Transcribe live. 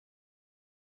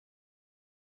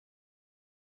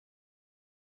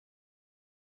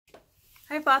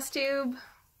Hi Flosstube,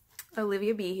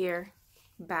 Olivia B here,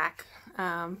 back.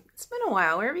 It's been a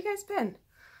while. Where have you guys been?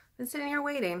 Been sitting here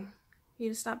waiting for you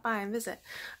to stop by and visit.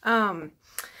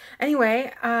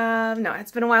 Anyway, no,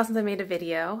 it's been a while since I made a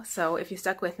video, so if you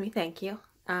stuck with me, thank you.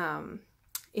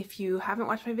 If you haven't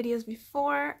watched my videos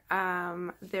before,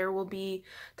 there will be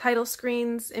title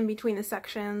screens in between the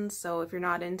sections, so if you're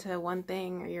not into one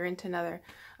thing or you're into another,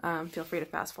 feel free to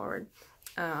fast forward.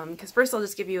 Because first I'll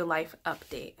just give you a life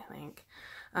update, I think.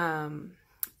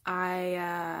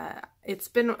 It's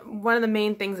been one of the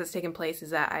main things that's taken place is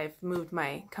that I've moved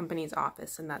my company's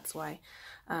office, and that's why,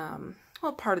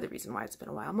 well, part of the reason why it's been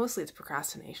a while. Mostly it's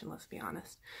procrastination, let's be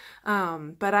honest.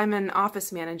 But I'm an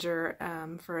office manager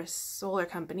for a solar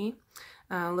company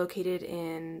located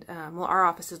in, well, our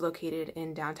office is located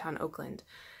in downtown Oakland,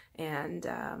 and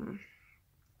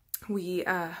we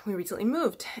recently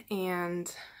moved,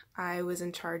 and I was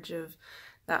in charge of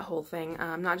that whole thing,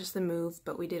 not just the move,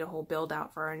 but we did a whole build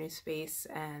out for our new space,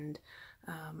 and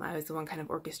I was the one kind of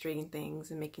orchestrating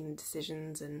things and making the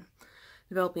decisions and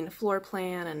developing a floor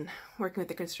plan and working with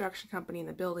the construction company and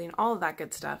the building, all of that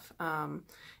good stuff.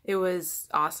 It was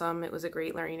awesome. It was a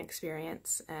great learning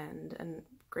experience and a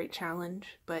great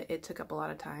challenge, but it took up a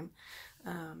lot of time.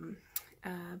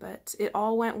 But it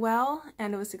all went well,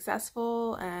 and it was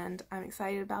successful, and I'm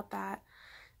excited about that.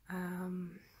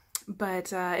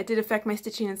 But it did affect my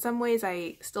stitching in some ways.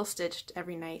 I still stitched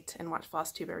every night and watched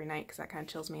Flosstube every night because that kind of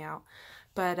chills me out.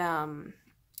 But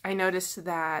I noticed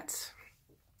that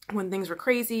when things were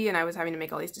crazy and I was having to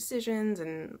make all these decisions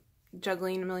and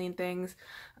juggling a million things,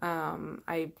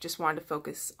 I just wanted to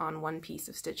focus on one piece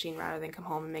of stitching rather than come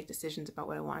home and make decisions about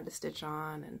what I wanted to stitch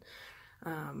on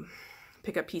and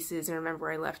pick up pieces and remember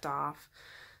where I left off.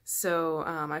 So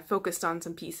I focused on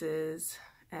some pieces,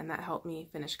 and that helped me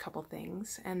finish a couple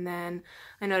things. And then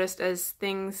I noticed as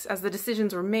the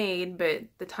decisions were made, but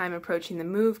the time approaching the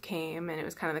move came, and it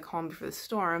was kind of the calm before the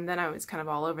storm, then I was kind of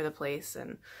all over the place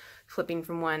and flipping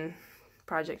from one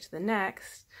project to the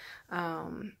next.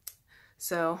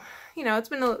 So, you know,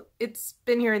 it's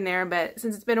been here and there, but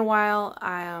since it's been a while,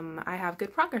 I have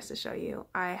good progress to show you.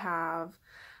 I have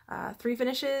 3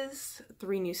 finishes,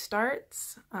 3 new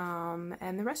starts,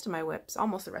 and the rest of my whips,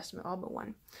 almost the rest of them, all but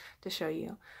one, to show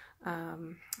you.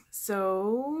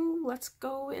 So let's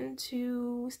go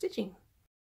into stitching.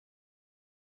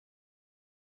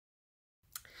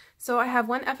 So I have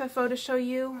one FFO to show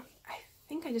you. I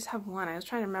think I just have one. I was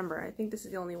trying to remember. I think this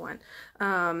is the only one.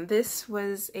 This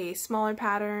was a smaller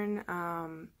pattern.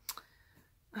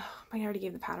 Oh, I already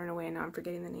gave the pattern away and now I'm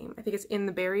forgetting the name. I think it's In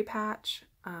the Berry Patch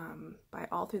by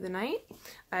All Through the Night.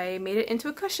 I made it into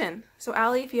a cushion. So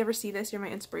Allie, if you ever see this, you're my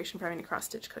inspiration for having a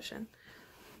cross-stitch cushion.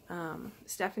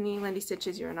 Stephanie, Lindy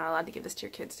Stitches, you're not allowed to give this to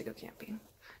your kids to go camping.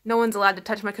 No one's allowed to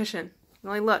touch my cushion.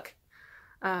 Only look.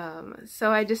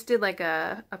 So I just did like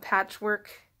a patchwork.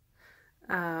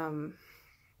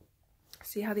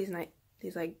 See how these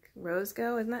like rows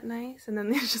go? Isn't that nice? And then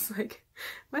there's just like,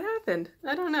 what happened?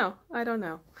 I don't know.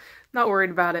 Not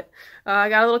worried about it. I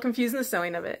got a little confused in the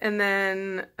sewing of it. And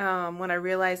then when I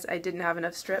realized I didn't have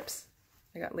enough strips,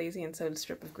 I got lazy and sewed a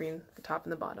strip of green at the top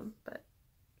and the bottom. But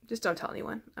just don't tell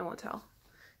anyone. I won't tell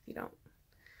if you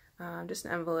don't. Just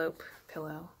an envelope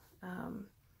pillow.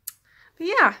 But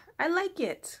yeah, I like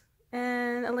it.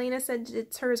 And Elena said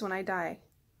it's hers when I die.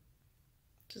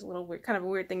 Which is a little weird, kind of a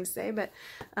weird thing to say, but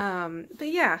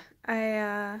yeah,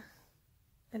 I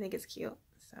think it's cute.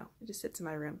 So it just sits in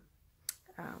my room,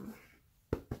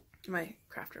 my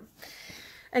craft room.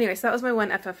 Anyway, so that was my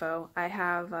one FFO. I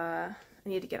have, I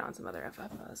need to get on some other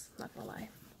FFOs, not gonna lie.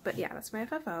 But yeah, that's my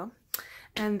FFO.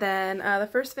 And then the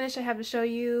first finish I have to show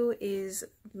you is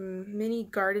Mini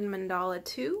Garden Mandala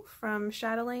 2 from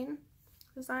Chatelaine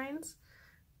Designs.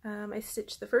 I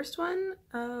stitched the first one.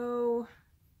 Oh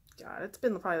God, it's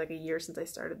been probably like a year since I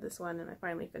started this one, and I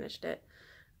finally finished it.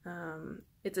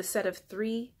 It's a set of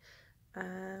 3.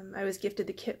 I was gifted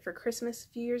the kit for Christmas a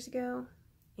few years ago,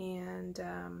 and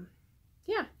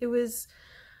yeah,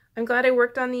 I'm glad I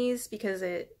worked on these because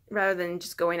rather than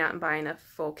just going out and buying a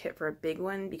full kit for a big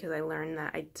one, because I learned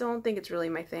that I don't think it's really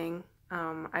my thing.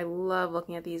 I love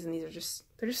looking at these, and they're just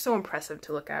so impressive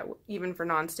to look at, even for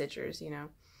non-stitchers, you know.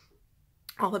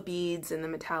 All the beads and the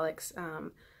metallics.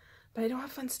 But I don't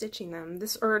have fun stitching them.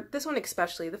 This one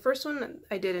especially. The first one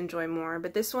I did enjoy more,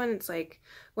 but this one, it's like,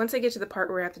 once I get to the part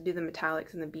where I have to do the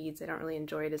metallics and the beads, I don't really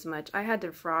enjoy it as much. I had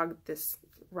to frog this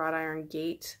wrought iron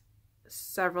gate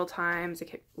several times. I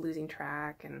kept losing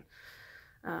track, and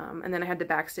then I had to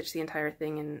backstitch the entire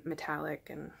thing in metallic,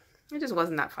 and it just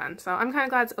wasn't that fun. So I'm kind of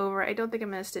glad it's over. I don't think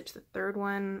I'm going to stitch the third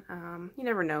one. You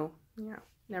never know, you know,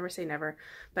 never say never.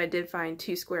 But I did find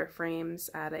 2 square frames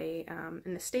at an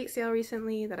estate sale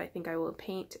recently that I think I will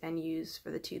paint and use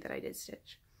for the 2 that I did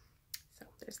stitch. So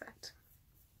there's that.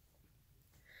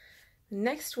 The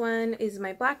next one is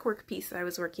my black work piece that I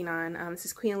was working on. This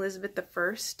is Queen Elizabeth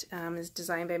I. Is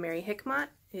designed by Mary Hickmott.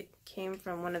 It came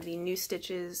from one of the New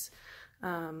Stitches,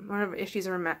 one of the issues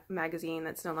of a magazine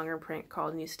that's no longer in print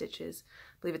called New Stitches.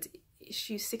 I believe it's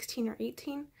issue 16 or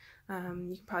 18. You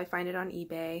can probably find it on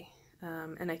eBay.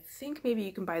 And I think maybe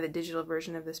you can buy the digital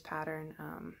version of this pattern.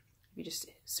 If you just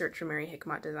search for Mary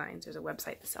Hickmott Designs, there's a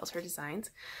website that sells her designs.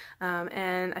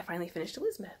 And I finally finished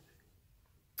Elizabeth.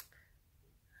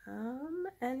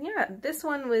 And yeah, this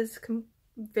one was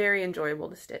very enjoyable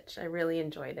to stitch. I really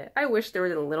enjoyed it. I wish there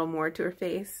was a little more to her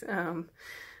face,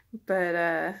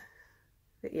 but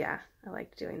yeah, I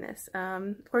liked doing this.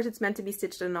 Of course, it's meant to be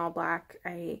stitched in all black.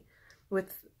 Wait,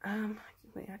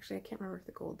 actually, I can't remember if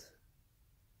the gold's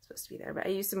supposed to be there, but I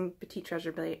used some Petite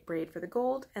Treasure braid for the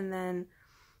gold, and then,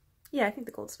 yeah, I think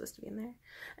the gold's supposed to be in there.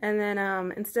 And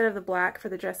then instead of the black for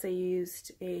the dress, I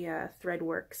used a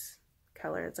Threadworks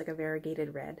color. It's like a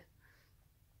variegated red.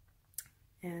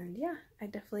 And yeah, I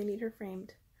definitely need her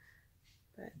framed.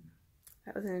 But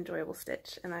that was an enjoyable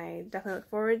stitch, and I definitely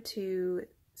look forward to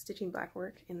stitching black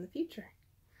work in the future.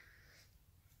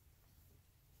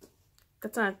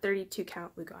 That's on a 32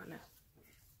 count Lugano.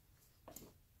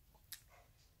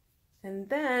 And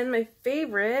then my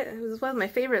favorite, it was one of my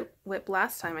favorite WIP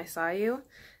last time I saw you.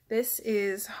 This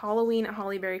is Halloween at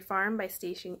Hollyberry Farm by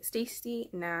Stacy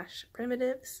Nash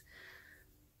Primitives.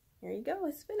 There you go,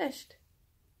 it's finished.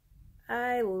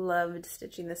 I loved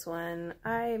stitching this one.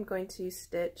 I am going to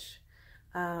stitch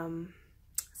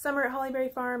Summer at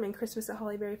Hollyberry Farm and Christmas at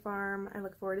Hollyberry Farm. I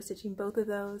look forward to stitching both of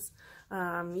those.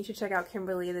 You should check out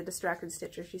Kimberly, the Distracted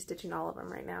Stitcher. She's stitching all of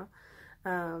them right now.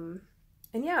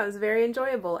 And yeah, it was very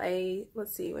enjoyable.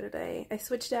 Let's see, what did I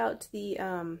switched out the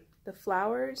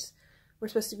flowers were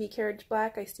supposed to be carriage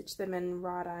black. I stitched them in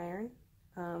wrought iron,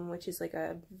 which is like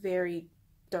a very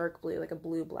dark blue, like a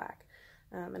blue-black.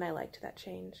 And I liked that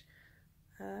change.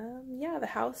 Yeah, the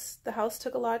house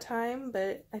took a lot of time,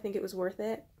 but I think it was worth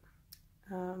it.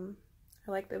 I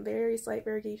like the very slight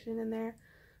variegation in there.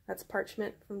 That's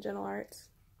parchment from Gentle Arts.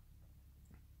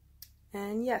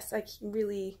 And yes, I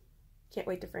really can't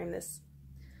wait to frame this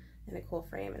in a cool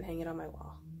frame and hang it on my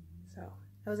wall. So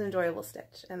that was an enjoyable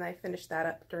stitch, and I finished that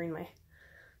up during my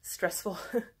stressful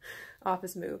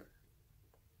office move.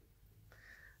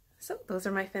 So those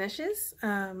are my finishes.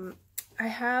 I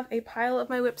have a pile of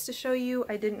my WIPs to show you.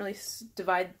 I didn't really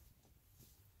divide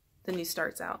the new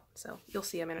starts out, so you'll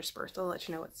see them interspersed. I'll let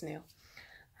you know what's new.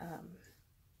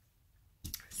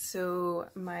 So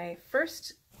my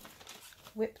first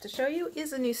WIP to show you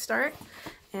is a new start,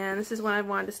 and this is one I've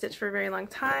wanted to stitch for a very long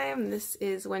time. This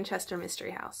is Winchester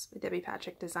Mystery House by Debbie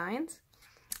Patrick Designs.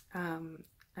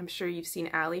 I'm sure you've seen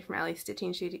Allie from Allie's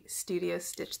Stitching Studio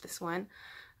stitch this one.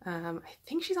 I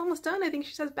think she's almost done. I think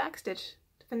she says backstitch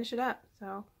to finish it up.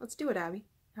 So let's do it, Allie.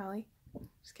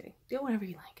 Just kidding. Do whatever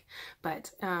you like.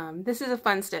 But this is a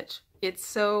fun stitch.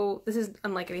 This is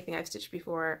unlike anything I've stitched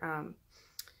before. You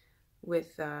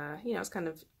know, it's kind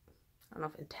of, I don't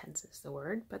know if intense is the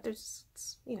word, but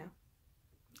you know,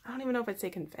 I don't even know if I'd say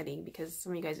confetti, because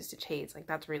some of you guys used to stitch like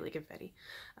that's really confetti.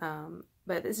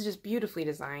 But this is just beautifully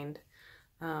designed.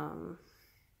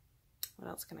 What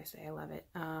else can I say? I love it.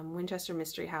 Winchester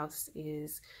Mystery House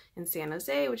is in San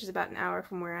Jose, which is about an hour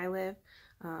from where I live.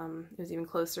 It was even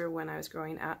closer when I was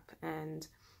growing up, and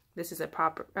this is a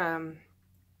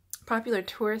popular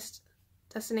tourist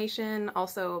destination,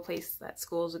 also a place that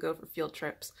schools would go for field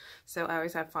trips. So I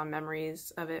always have fond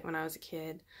memories of it when I was a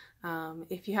kid.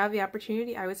 If you have the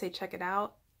opportunity, I would say check it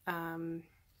out.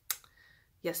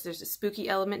 Yes, there's a spooky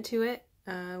element to it,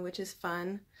 which is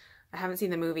fun. I haven't seen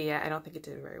the movie yet. I don't think it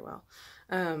did very well.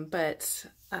 But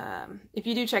if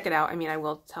you do check it out, I mean, I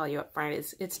will tell you up front,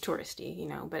 it's touristy, you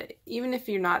know, but even if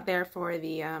you're not there for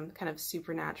the kind of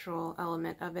supernatural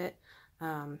element of it,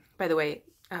 by the way,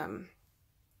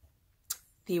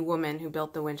 the woman who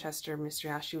built the Winchester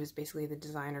Mystery House, she was basically the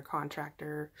designer,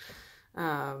 contractor,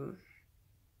 not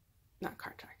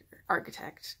contractor,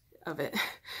 architect of it.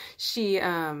 She,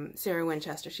 Sarah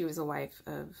Winchester, she was the wife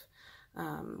of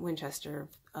Winchester,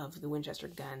 of the Winchester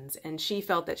guns, and she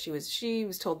felt that she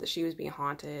was told that she was being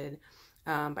haunted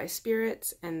by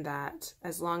spirits, and that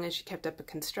as long as she kept up a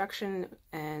construction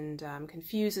and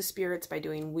confused the spirits by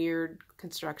doing weird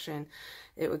construction,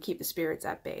 it would keep the spirits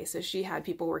at bay. So she had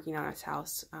people working on this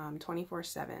house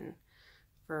 24/7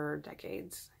 for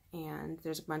decades, and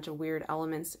there's a bunch of weird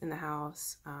elements in the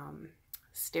house.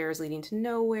 Stairs leading to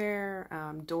nowhere,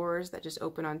 doors that just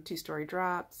open on 2-story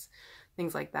drops,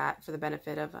 things like that for the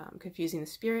benefit of confusing the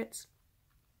spirits.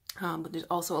 But there's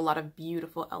also a lot of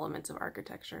beautiful elements of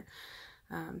architecture,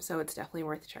 so it's definitely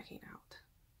worth checking out.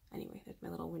 Anyway, that's my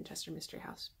little Winchester Mystery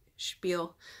House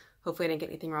spiel. Hopefully I didn't get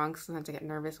anything wrong, because sometimes I get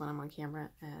nervous when I'm on camera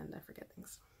and I forget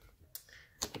things.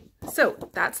 So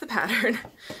that's the pattern.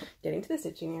 Getting to the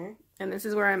stitching here, and this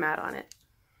is where I'm at on it.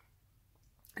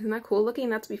 Isn't that cool looking?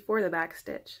 That's before the back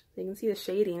stitch. You can see the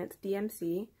shading. It's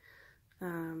DMC.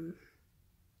 You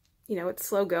know, it's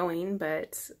slow going,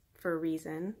 but for a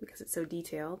reason, because it's so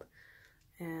detailed.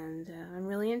 And I'm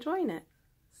really enjoying it.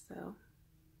 So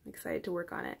I'm excited to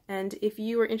work on it. And if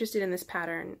you are interested in this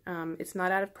pattern, it's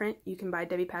not out of print. You can buy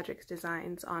Debbie Patrick's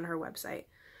designs on her website.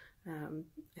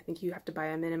 I think you have to buy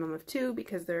a minimum of 2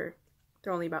 because they're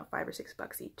only about $5 or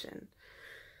 $6 each, and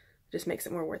just makes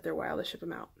it more worth their while to ship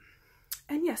them out.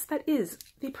 And yes, that is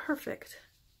the perfect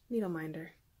needle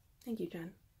minder. Thank you,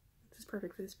 Jen. This is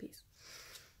perfect for this piece.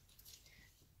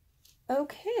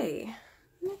 Okay,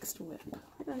 next whip.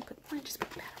 Where did I just put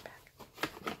the pattern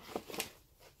back.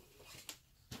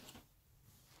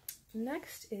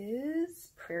 Next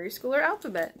is Prairie Schooler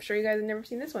Alphabet. I'm sure you guys have never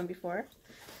seen this one before.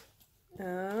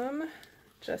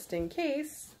 Just in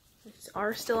case, these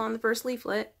are still on the first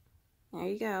leaflet. There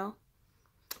you go.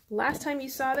 Last time you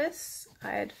saw this, I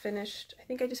had finished, I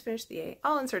think I just finished the A.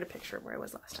 I'll insert a picture of where I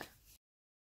was last time.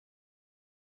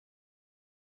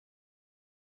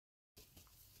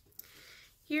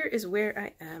 Here is where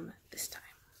I am this time.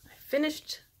 I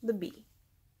finished the B.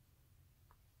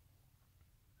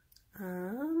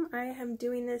 I am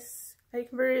doing this, I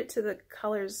converted it to the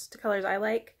colors, I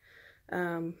like.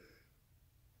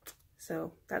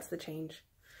 So that's the change.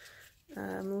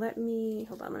 Let me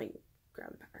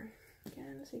grab the pattern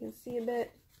again so you can see a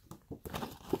bit.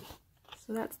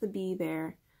 So that's the B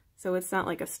there. So it's not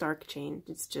like a stark change,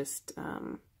 it's just,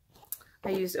 I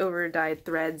used over dyed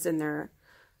threads, and they're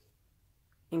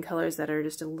in colors that are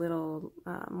just a little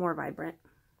more vibrant.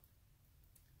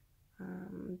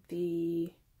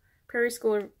 The Prairie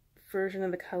Schooler version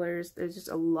of the colors, there's just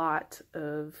a lot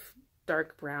of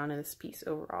dark brown in this piece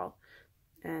overall,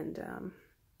 and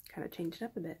kind of changed it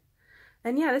up a bit.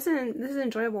 And yeah, this is an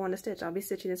enjoyable one to stitch. I'll be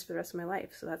stitching this for the rest of my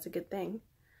life, so that's a good thing.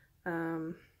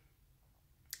 I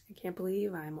can't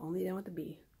believe I'm only done with the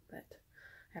B, but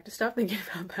I have to stop thinking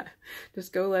about that.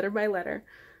 Just go letter by letter.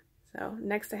 So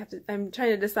next I'm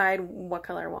trying to decide what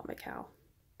color I want my cow.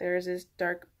 There's this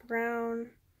dark brown,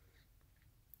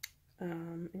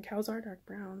 and cows are dark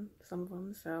brown, some of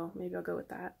them, so maybe I'll go with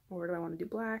that. Or do I want to do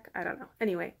black? I don't know.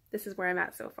 Anyway, this is where I'm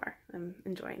at so far. I'm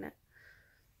enjoying it.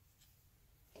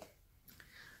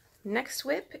 Next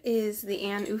whip is the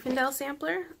Ann Uffendell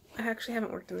sampler. I actually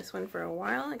haven't worked on this one for a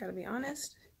while, I gotta be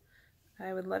honest.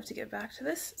 I would love to get back to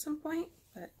this at some point,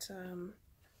 but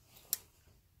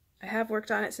I have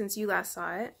worked on it since you last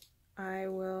saw it. I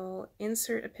will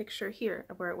insert a picture here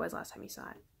of where it was last time you saw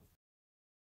it.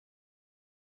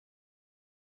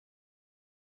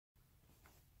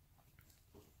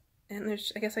 And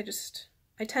there's, I guess I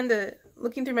tend to,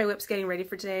 looking through my whips getting ready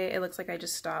for today, it looks like I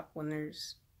just stop when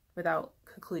there's, without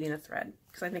concluding a thread.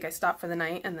 Because I think I stop for the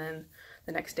night, and then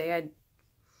the next day I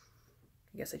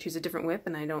guess I choose a different whip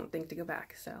and I don't think to go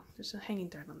back. So there's a hanging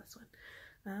thread on this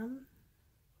one.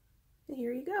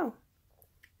 Here you go.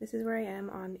 This is where I am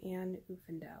on Ann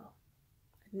Uffendell.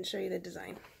 I didn't show you the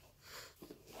design.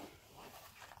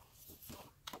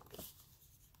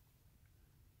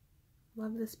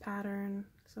 Love this pattern,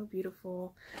 so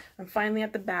beautiful. I'm finally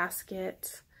at the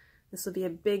basket. This will be a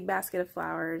big basket of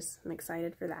flowers. I'm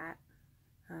excited for that.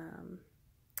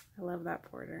 I love that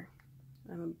border.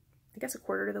 I'm, I guess, a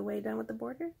quarter of the way done with the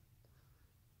border.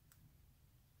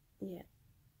 Yeah,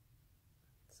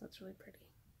 so it's really pretty.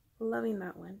 Loving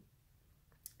that one.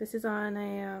 This is on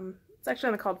a, it's actually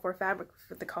on the called for fabric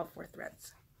with the called for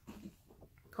threads.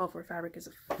 Called for fabric is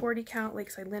a 40 count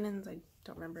Lakeside Linens. I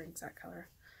don't remember exact color.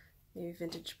 Maybe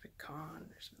vintage pecan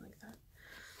or something like that.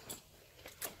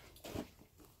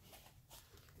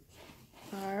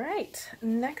 All right,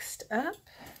 next up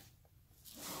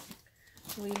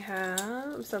we have,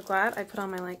 I'm so glad I put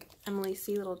on my like Emily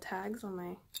C little tags on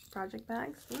my project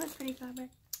bags. Isn't that pretty fabric?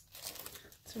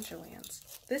 It's from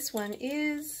Joann's. This one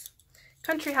is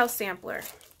Country House Sampler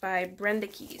by Brenda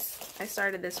Keys. I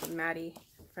started this with Maddie,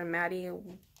 from Maddie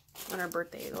on her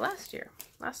birthday last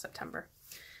September.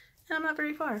 And I'm not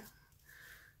very far.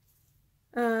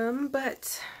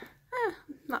 But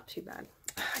not too bad.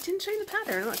 I didn't show you the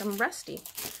pattern. Look, I'm rusty.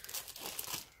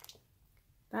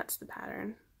 That's the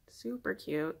pattern. Super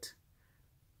cute.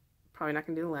 Probably not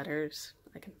gonna do the letters,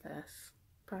 I confess.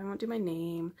 Probably won't do my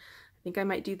name. I think I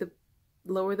might do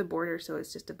lower the border so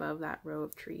it's just above that row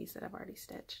of trees that I've already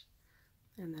stitched.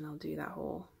 And then I'll do that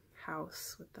whole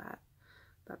house with that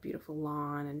beautiful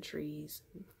lawn and trees.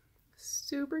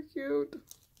 Super cute.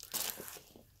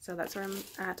 So that's where I'm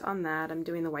at on that. I'm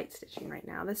doing the white stitching right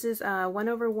now. This is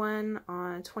 1/1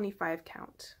 on 25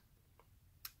 count.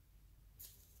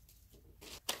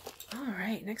 All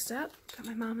right, next up, got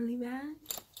my Mama Lee bag.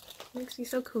 It makes me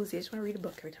so cozy. I just want to read a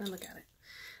book every time I look at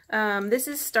it. This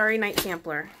is Starry Night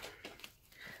Sampler.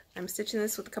 I'm stitching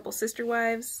this with a couple sister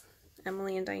wives,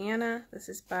 Emily and Diana. This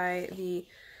is by the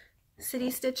City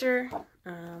Stitcher.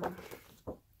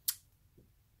 So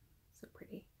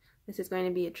pretty. This is going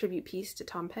to be a tribute piece to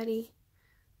Tom Petty.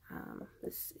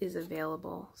 This is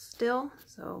available still,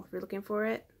 so if you're looking for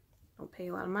it, don't pay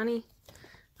a lot of money.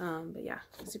 But yeah,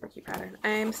 super cute pattern.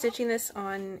 I'm stitching this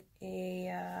on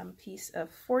a piece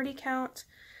of 40 count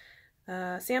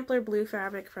sampler blue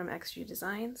fabric from XG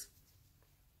Designs.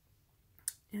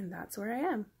 And that's where I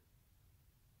am.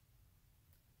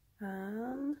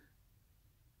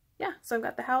 Yeah, so I've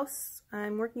got the house.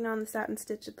 I'm working on the satin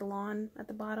stitch at the lawn at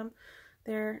the bottom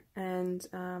there, and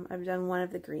I've done one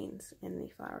of the greens in the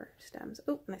flower stems.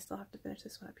 Oh, and I still have to finish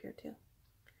this one up here too.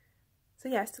 So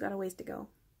yeah, I still got a ways to go,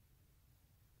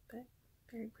 but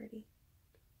very pretty.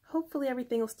 Hopefully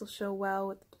everything will still show well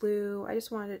with the blue. I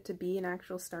just wanted it to be an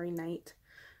actual starry night.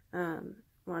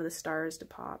 Wanted the stars to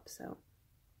pop, so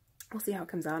we'll see how it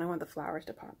comes out. I want the flowers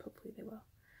to pop. Hopefully they will.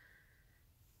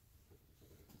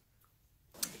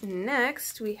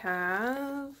 Next we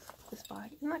have this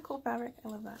bag. Isn't that cool fabric? I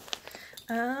love that.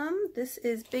 This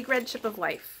is Big Red Ship of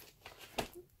Life.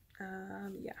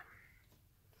 Yeah.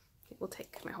 It will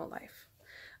take my whole life.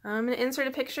 I'm going to insert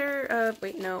a picture of,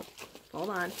 wait, no, hold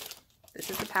on. This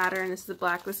is the pattern. This is the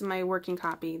black. This is my working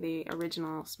copy. The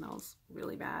original smells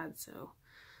really bad, so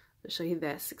I'll show you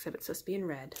this, except it's supposed to be in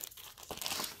red.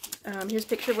 Here's a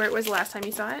picture of where it was the last time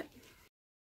you saw it.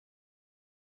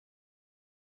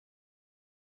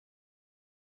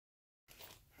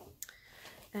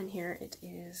 And here it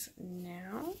is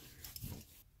now.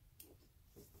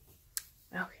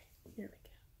 Okay, here we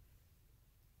go.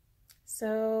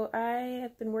 So I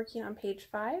have been working on page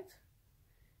 5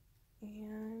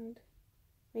 and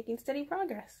making steady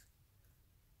progress.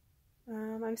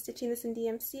 I'm stitching this in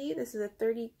DMC. This is a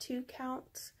 32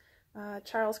 count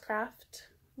Charles Craft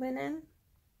linen.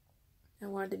 I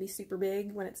want it to be super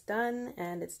big when it's done,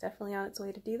 and it's definitely on its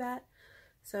way to do that.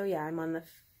 So yeah, I'm on the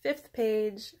 5th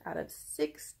page out of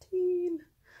 16.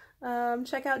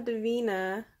 Check out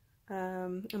Davina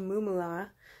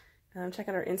Mumula. Check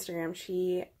out her Instagram.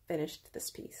 She finished this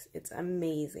piece. It's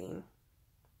amazing.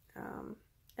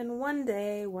 And one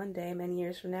day, many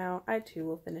years from now, I too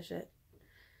will finish it.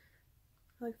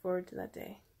 I look forward to that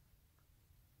day.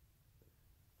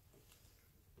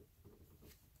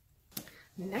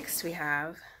 Next we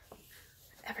have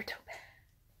Evertope.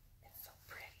 It's so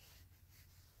pretty.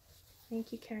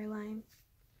 Thank you, Caroline.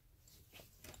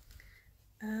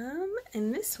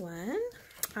 And this one,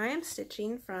 I am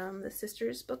stitching from the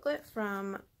Sisters booklet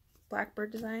from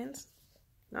Blackbird Designs,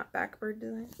 not Backbird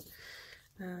Designs.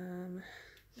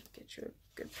 Get you a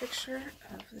good picture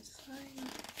of the design.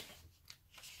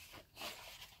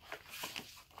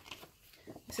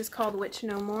 This is called Witch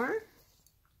No More.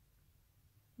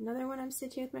 Another one I'm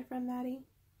stitching with my friend Maddie.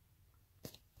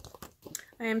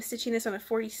 I am stitching this on a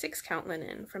 46 count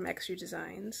linen from XG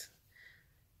Designs.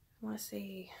 I want to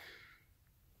say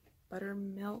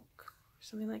buttermilk or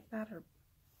something like that, or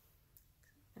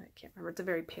I can't remember. It's a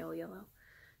very pale yellow.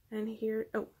 And here,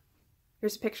 oh,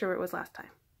 here's a picture where it was last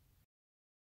time.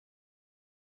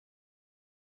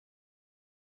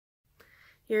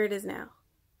 Here it is now.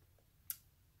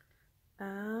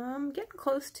 Getting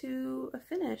close to a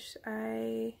finish.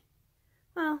 I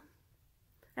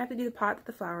have to do the pot that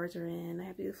the flowers are in. I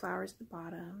have to do the flowers at the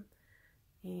bottom.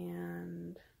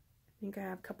 And I think I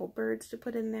have a couple birds to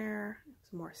put in there.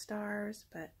 Some more stars,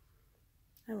 but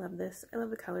I love this. I love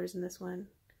the colors in this one.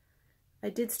 I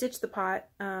did stitch the pot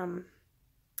for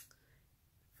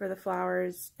the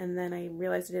flowers, and then I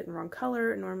realized I did it in the wrong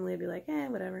color. Normally I'd be like, eh,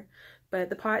 whatever. But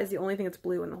the pot is the only thing that's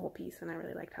blue in the whole piece, and I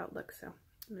really liked how it looks, so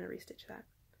I'm going to restitch that.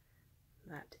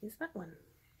 That is that one.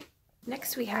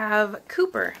 Next we have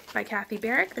Cooper by Kathy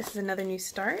Barrick. This is another new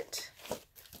start.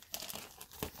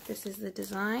 This is the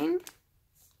design.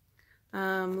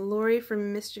 Lori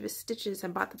from Mischievous Stitches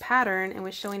had bought the pattern and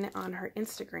was showing it on her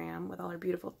Instagram with all her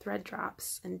beautiful thread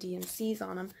drops and DMCs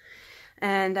on them.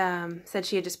 and said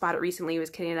she had just bought it recently, was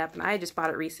kitting it up, and I had just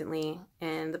bought it recently,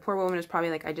 and the poor woman was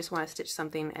probably like, I just want to stitch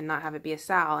something and not have it be a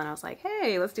sal, and I was like,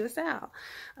 hey, let's do a sal,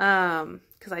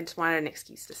 because I just wanted an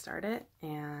excuse to start it,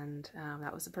 and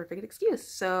that was the perfect excuse.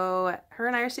 So her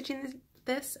and I are stitching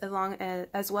this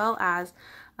as well as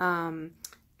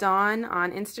Dawn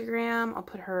on Instagram. I'll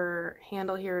put her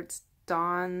handle here. It's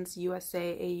Dawn's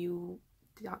USAAU.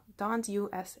 Dawn's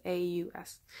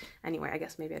USAUS. Anyway, I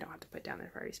guess maybe I don't have to put down there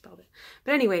if I already spelled it.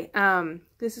 But anyway,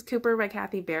 this is Cooper by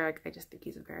Kathy Barrick. I just think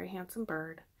he's a very handsome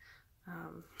bird.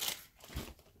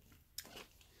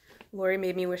 Lori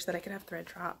made me wish that I could have thread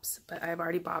drops, but I've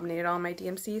already bobinated all my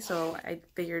DMC, so I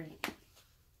figured,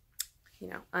 you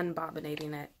know,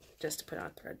 unbobinating it just to put on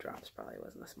thread drops probably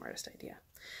wasn't the smartest idea.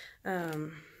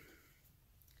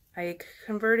 I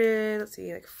converted, let's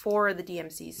see, like 4 of the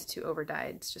DMCs to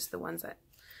overdyed. It's just the ones that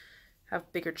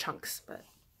have bigger chunks, but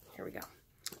here we go.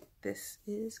 This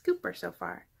is Cooper so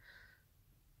far.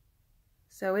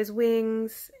 So his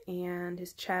wings and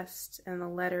his chest and the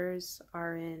letters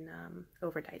are in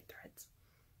overdyed threads.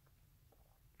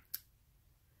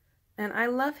 And I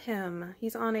love him.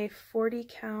 He's on a 40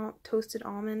 count toasted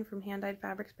almond from Hand Dyed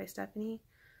Fabrics by Stephanie.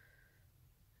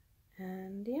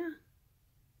 And yeah,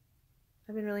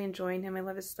 I've been really enjoying him. I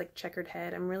love his like checkered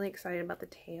head. I'm really excited about the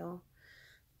tail.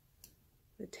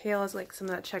 The tail is like some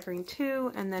of that checkering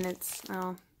too, and then it's,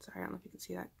 oh, sorry, I don't know if you can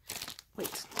see that.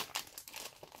 Wait.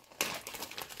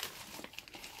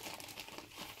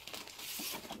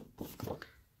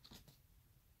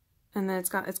 And then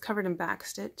it's covered in back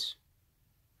stitch.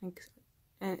 And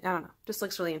I don't know, just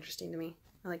looks really interesting to me.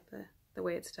 I like the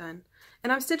way it's done.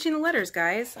 And I'm stitching the letters,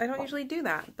 guys. I don't usually do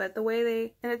that, but the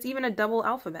way and it's even a double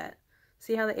alphabet.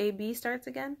 See how the A-B starts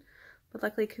again? But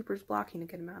luckily Cooper's blocking a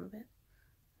good amount of it.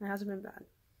 It hasn't been bad.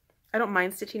 I don't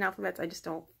mind stitching alphabets, I just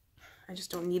don't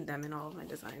need them in all of my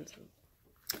designs.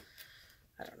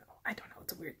 I don't know,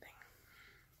 it's a weird thing.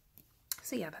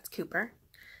 So yeah, that's Cooper.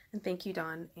 And thank you,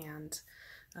 Dawn and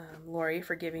Lori,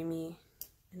 for giving me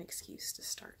an excuse to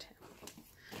start him.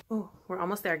 Oh, we're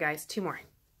almost there, guys. 2 more.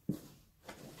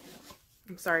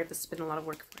 I'm sorry if this has been a lot of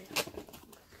work for you.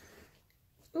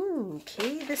 Ooh,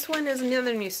 okay, this one is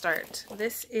another new start.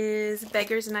 This is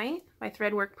Beggar's Night by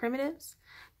Threadwork Primitives.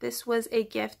 This was a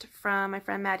gift from my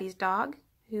friend Maddie's dog,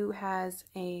 who has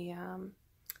a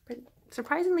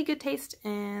surprisingly good taste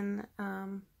in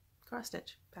cross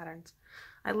stitch patterns.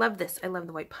 I love this. I love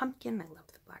the white pumpkin. I love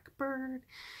the black bird.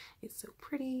 It's so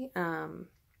pretty.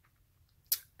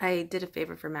 I did a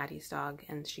favor for Maddie's dog,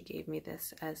 and she gave me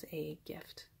this as a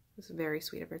gift. It was very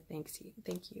sweet of her. Thank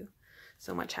you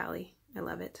so much, Hallie. I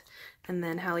love it. And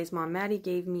then Hallie's mom, Maddie,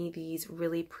 gave me these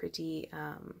really pretty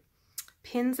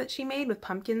pins that she made with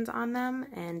pumpkins on them,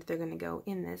 and they're going to go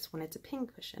in this when it's a pin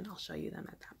cushion. I'll show you them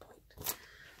at that point.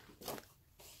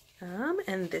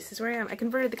 And this is where I am. I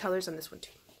converted the colors on this one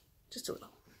too, just a little.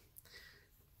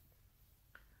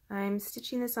 I'm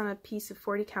stitching this on a piece of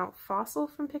 40 count fossil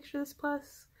from Picture This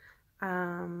Plus.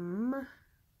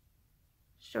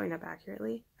 Showing up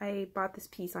accurately. I bought this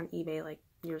piece on eBay like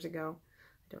years ago.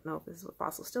 I don't know if this is what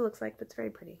fossil still looks like, but it's very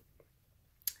pretty.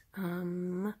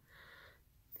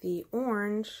 The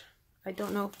orange, I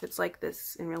don't know if it's like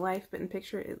this in real life, but in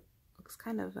picture it looks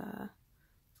kind of,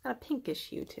 it's got a pinkish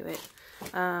hue to it.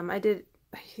 I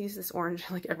use this orange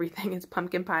like everything. It's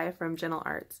Pumpkin Pie from Gentle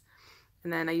Arts.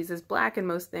 And then I use this black in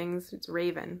most things. It's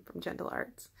Raven from Gentle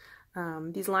Arts.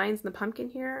 These lines in the pumpkin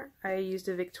here, I used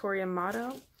a Victoria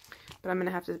Motto, but I'm going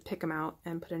to have to pick them out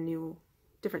and put a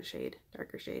different shade,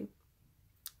 darker shade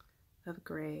of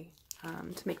gray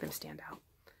to make them stand out.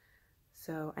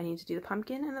 So I need to do the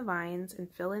pumpkin and the vines and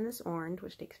fill in this orange,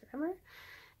 which takes forever,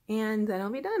 and then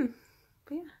I'll be done.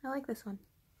 But yeah, I like this one.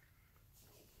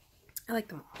 I like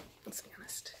them all, let's be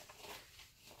honest.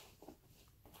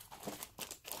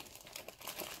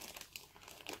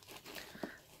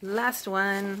 Last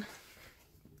one.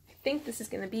 I think this is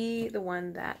going to be the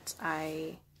one that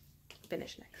I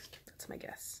finish next. That's my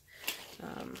guess.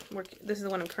 This is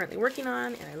the one I'm currently working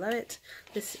on, and I love it.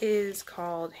 This is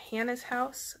called Hannah's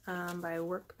House by The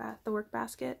Work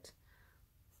Basket.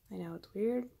 I know it's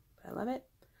weird, but I love it.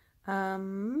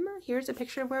 Here's a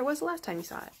picture of where it was the last time you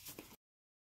saw it.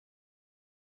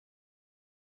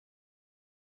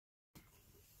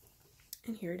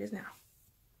 And here it is now.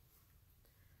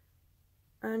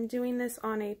 I'm doing this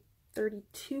on a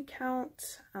 32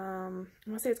 count. I want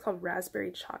to say it's called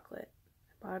Raspberry Chocolate.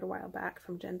 I bought it a while back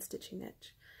from Jen's Stitching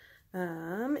Itch.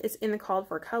 It's in the called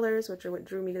for colors, which are what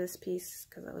drew me to this piece,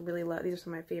 because I really love, these are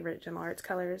some of my favorite Gentle Arts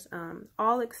colors.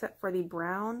 All except for the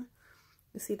brown.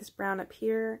 You see this brown up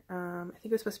here. I think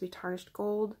it was supposed to be tarnished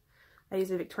gold. I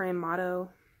used a Victorian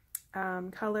Motto.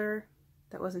 color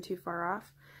that wasn't too far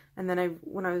off. And then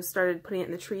when I started putting it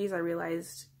in the trees, I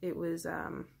realized it was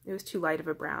too light of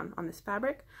a brown on this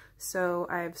fabric. So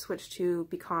I've switched to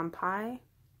Pecan Pie,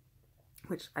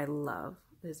 which I love.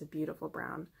 It is a beautiful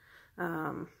brown.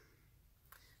 You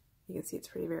can see it's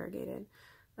pretty variegated.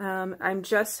 I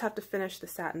just have to finish the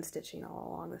satin stitching all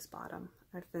along this bottom.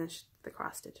 I've finished the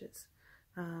cross stitches.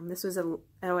 This was I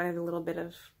had a little bit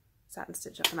of satin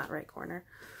stitch up in that right corner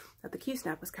that the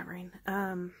Q-snap was covering.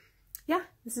 Yeah,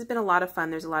 this has been a lot of fun.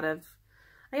 There's a lot of,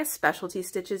 I guess, specialty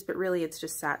stitches, but really it's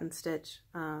just satin stitch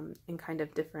in kind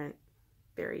of different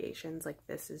variations. Like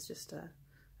this is just a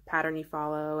pattern you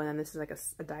follow, and then this is like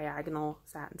a diagonal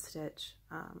satin stitch.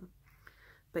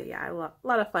 But yeah, a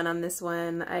lot of fun on this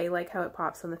one. I like how it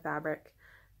pops on the fabric,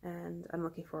 and I'm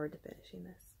looking forward to finishing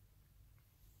this.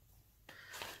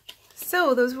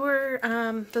 So those are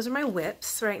my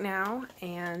whips right now,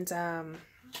 and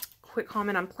quick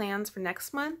comment on plans for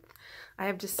next month. I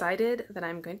have decided that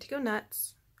I'm going to go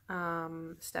nuts.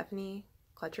 Stephanie,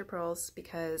 clutch your pearls,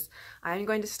 because I'm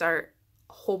going to start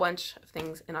a whole bunch of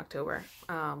things in October.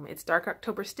 It's Dark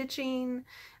October stitching.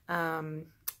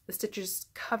 The Stitchers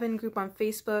Coven group on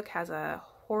Facebook has a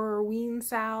Horrorween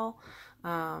sal.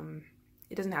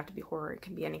 It doesn't have to be horror, it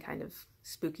can be any kind of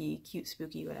spooky, cute,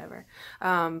 spooky, whatever.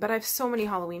 But I have so many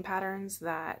Halloween patterns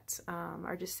that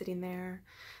are just sitting there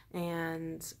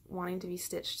and wanting to be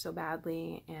stitched so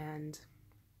badly, and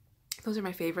those are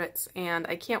my favorites, and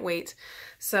I can't wait.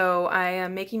 So I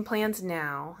am making plans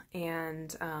now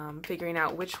and figuring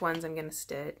out which ones I'm going to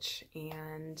stitch,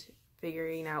 and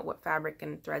figuring out what fabric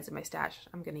and threads in my stash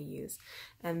I'm going to use.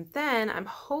 And then I'm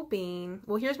hoping,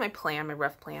 well, here's my plan, my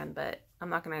rough plan, but I'm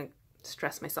not going to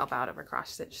stress myself out over cross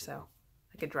stitch, so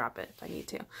I could drop it if I need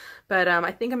to. But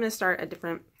I think I'm going to start a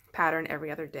different pattern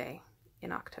every other day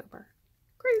in October.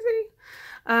 Crazy.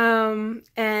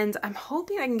 And I'm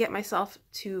hoping I can get myself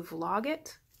to vlog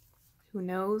it. Who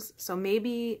knows? So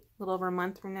maybe a little over a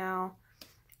month from now,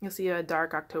 you'll see a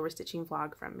Dark October stitching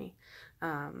vlog from me.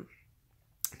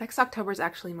 Next October is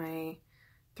actually my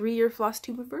 3-year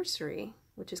Flosstube anniversary,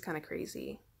 which is kind of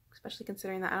crazy, especially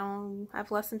considering that I don't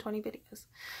have less than 20 videos.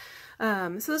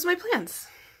 So those are my plans.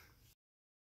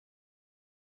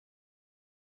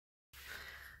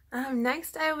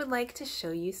 Next, I would like to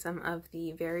show you some of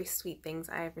the very sweet things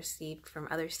I have received from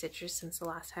other stitchers since the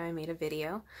last time I made a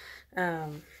video.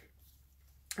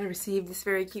 I received this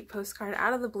very cute postcard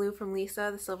out of the blue from Lisa,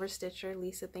 the Silver Stitcher.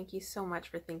 Lisa, thank you so much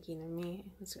for thinking of me.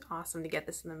 It's awesome to get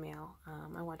this in the mail.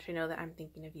 I want you to know that I'm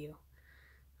thinking of you.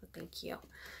 So thank you.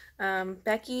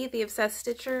 Becky, the Obsessed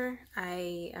Stitcher,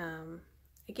 I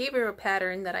gave her a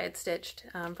pattern that I had stitched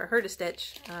for her to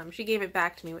stitch. She gave it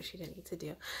back to me, which she didn't need to do.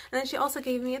 And then she also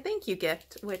gave me a thank you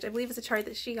gift, which I believe is a chart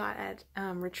that she got at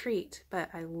retreat, but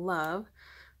I love.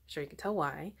 I'm sure you can tell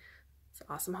why. It's an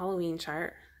awesome Halloween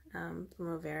chart. From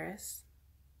Overis.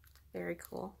 Very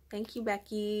cool. Thank you,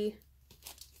 Becky.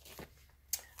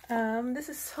 This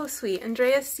is so sweet.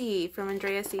 Andrea C. from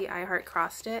Andrea C. I Heart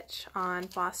Cross Stitch on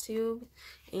Flosstube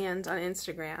and on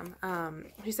Instagram.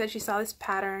 She said she saw this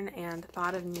pattern and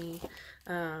thought of me.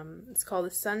 It's called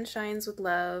The Sun Shines with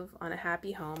Love on a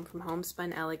Happy Home from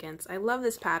Homespun Elegance. I love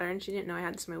this pattern. She didn't know I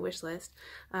had this on my wish list.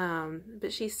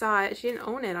 But she saw it. She didn't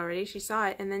own it already. She saw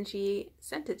it and then she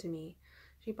sent it to me.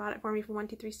 She bought it for me from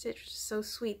 123 Stitch, which is so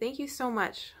sweet. Thank you so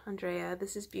much, Andrea.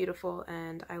 This is beautiful,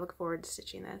 and I look forward to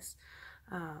stitching this.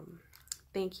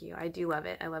 Thank you. I do love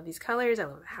it. I love these colors. I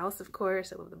love the house, of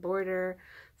course. I love the border.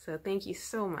 So thank you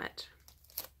so much.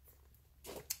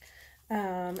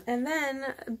 And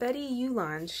then Betty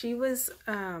Yulon, she was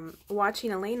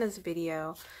watching Elena's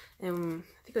video, and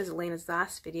I think it was Elena's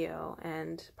last video,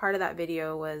 and part of that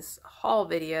video was a haul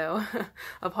video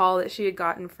of haul that she had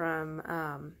gotten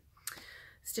from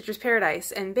Stitcher's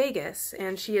Paradise in Vegas,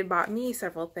 and she had bought me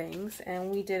several things,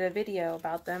 and we did a video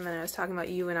about them, and I was talking about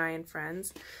you and I and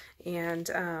friends, and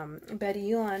Betty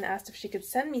Yulon asked if she could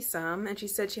send me some, and she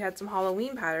said she had some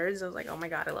Halloween patterns. I was like, oh my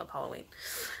god, I love Halloween.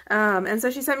 And so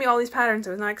she sent me all these patterns.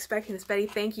 I was not expecting this. Betty,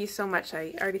 thank you so much.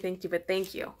 I already thanked you, but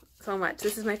thank you so much.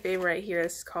 This is my favorite right here.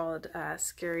 This is called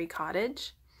Scary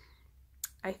Cottage.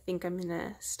 I think I'm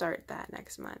gonna start that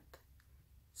next month.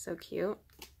 So cute.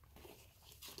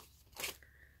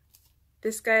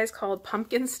 This guy is called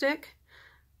Pumpkin Stick.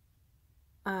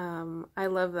 I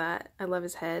love that. I love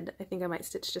his head. I think I might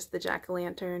stitch just the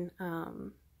jack-o'-lantern.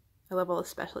 I love all the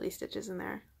specialty stitches in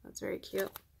there. That's very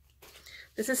cute.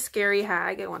 This is Scary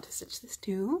Hag. I want to stitch this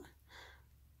too.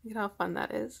 Look at how fun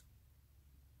that is.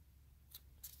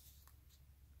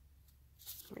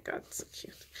 Oh my god, it's so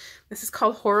cute. This is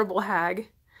called Horrible Hag.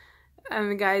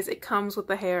 And guys, it comes with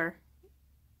the hair.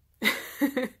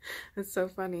 That's so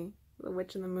funny. The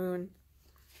Witch and the Moon.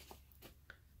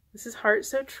 This is Heart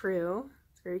So True.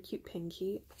 It's a very cute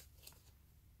pinky.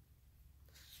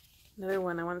 Another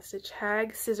one I want to stitch,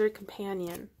 Hag Scissor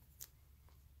Companion.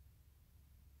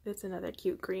 It's another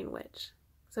cute green witch.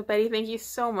 So Betty, thank you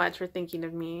so much for thinking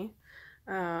of me.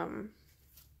 I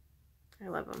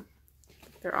love them.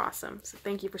 They're awesome. So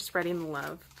thank you for spreading the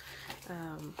love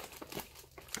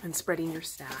and spreading your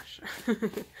stash.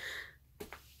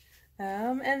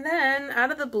 And then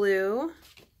out of the blue,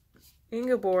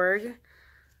 Ingeborg.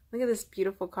 Look at this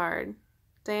beautiful card.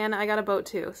 Diana, I got a boat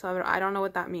too, so I don't know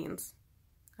what that means.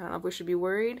 I don't know if we should be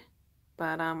worried,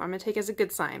 but I'm going to take it as a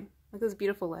good sign. Look at those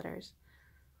beautiful letters.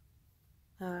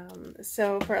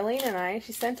 So for Elaine and I,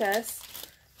 she sent us,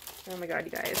 oh my god,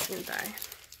 you guys, I'm going to die.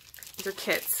 These are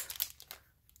kits.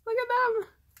 Look at them.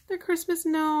 They're Christmas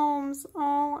gnomes.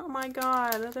 Oh my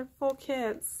god, they're full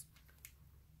kits.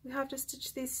 We have to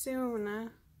stitch these soon.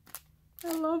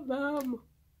 I love them.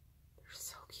 They're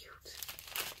so cute.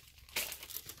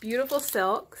 Beautiful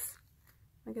silks.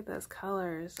 Look at those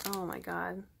colors. Oh my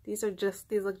god. These look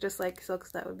just like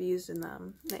silks that would be used in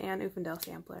the Anne Ufendale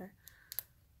sampler.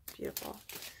 Beautiful.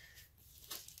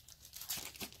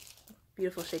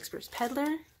 Beautiful Shakespeare's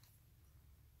Peddler.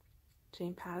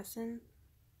 Jane Pattison.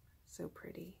 So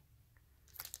pretty.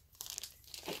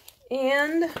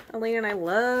 And Elaine and I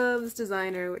love this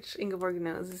designer, which Ingeborg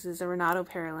knows. This is a Renato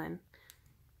Perelin.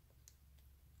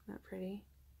 Isn't that pretty?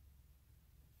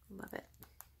 Love it.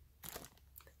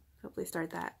 Hopefully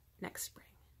start that next spring.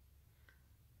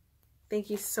 Thank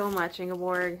you so much,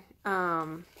 Ingeborg.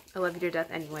 I love you to death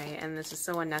anyway, and this is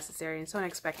so unnecessary and so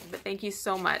unexpected, but thank you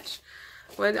so much.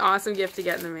 What an awesome gift to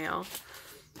get in the mail.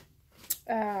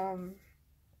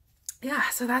 Yeah,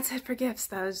 so that's it for gifts.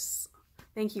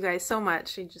 Thank you guys so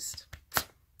much. You just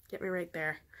get me right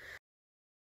there.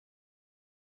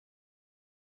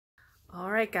 All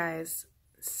right, guys.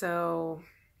 So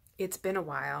it's been a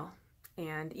while,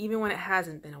 and even when it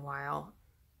hasn't been a while,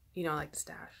 you know I like to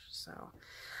stash. So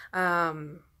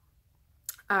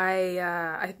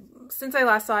since I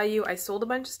last saw you, I sold a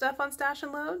bunch of stuff on Stash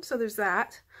and Load, so there's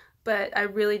that. But I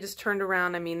really just turned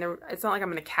around. I mean, it's not like I'm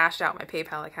going to cash out my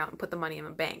PayPal account and put the money in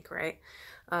the bank, right?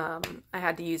 I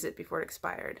had to use it before it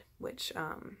expired, which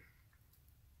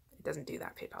it doesn't do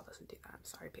that. PayPal doesn't do that. I'm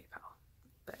sorry, PayPal.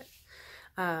 But,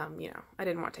 you know, I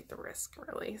didn't want to take the risk,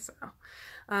 really. So,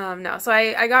 no. So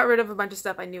I got rid of a bunch of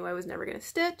stuff I knew I was never going to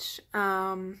stitch,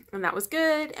 and that was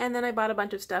good. And then I bought a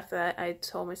bunch of stuff that I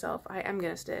told myself I am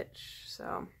going to stitch.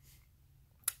 So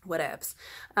whatevs.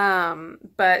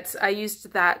 But I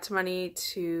used that money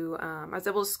to, I was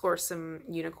able to score some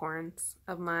unicorns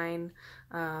of mine.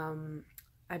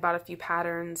 I bought a few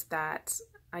patterns that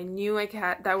I knew I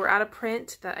had, that were out of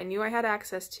print, that I knew I had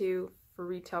access to for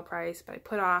retail price, but I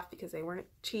put off because they weren't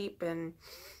cheap, and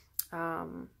I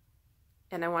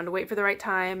wanted to wait for the right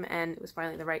time, and it was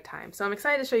finally the right time. So I'm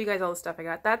excited to show you guys all the stuff I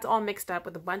got. That's all mixed up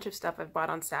with a bunch of stuff I've bought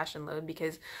on Stash and Load,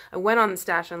 because I went on the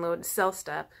Stash and Load to sell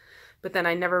stuff, but then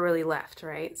I never really left,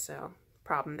 right? So,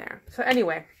 problem there. So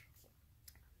anyway,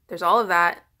 there's all of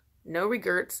that. No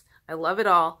regrets. I love it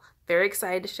all. Very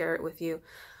excited to share it with you.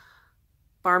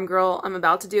 Farm Girl, I'm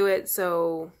about to do it,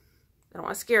 so I don't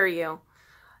want to scare you.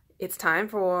 It's time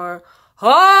for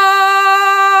haul!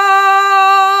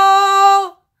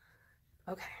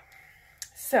 Okay,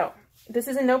 so this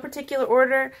is in no particular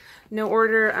order. No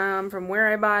order from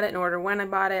where I bought it, no order when I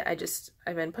bought it.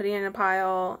 I've been putting it in a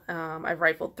pile. I've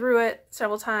rifled through it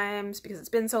several times because it's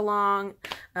been so long.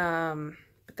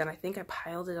 But then I think I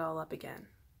piled it all up again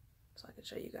so I can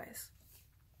show you guys.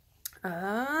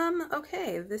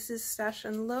 Okay, this is Stash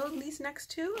and Load, these next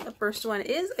two. The first one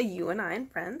is a You and I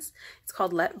and Friends. It's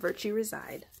called Let Virtue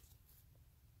Reside.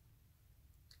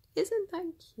 Isn't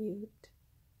that cute?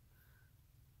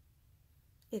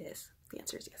 It is. The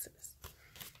answer is yes, it is.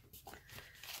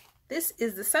 This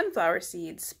is the Sunflower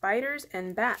Seeds, Spiders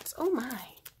and Bats. Oh my.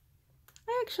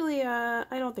 I actually, I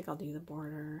don't think I'll do the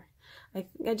border. I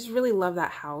just really love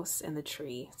that house and the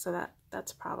tree. So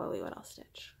that's probably what I'll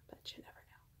stitch, but you never know.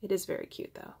 It is very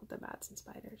cute though, with the bats and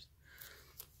spiders.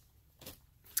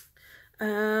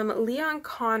 Leon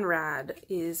Conrad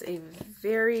is a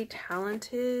very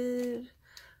talented,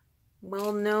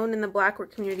 well-known in the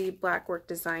blackwork community, blackwork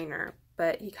designer.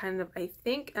 But he kind of, I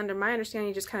think, under my understanding,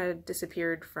 he just kind of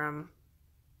disappeared from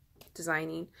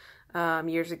designing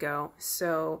years ago.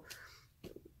 So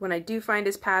when I do find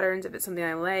his patterns, if it's something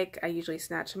I like, I usually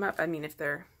snatch them up. I mean, if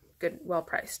they're good, well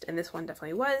priced. And this one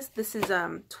definitely was. This is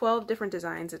 12 different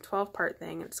designs, a 12-part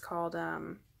thing. It's called,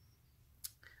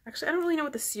 actually, I don't really know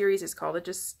what the series is called. I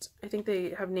think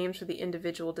they have names for the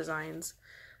individual designs.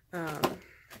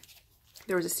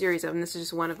 There was a series of them. This is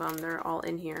just one of them. They're all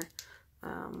in here.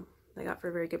 I got for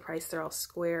a very good price. They're all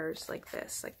squares like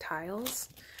this, like tiles.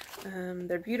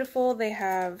 They're beautiful. They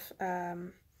have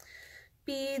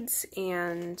beads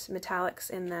and metallics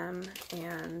in them,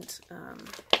 and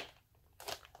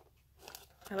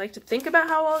I like to think about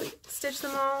how I'll stitch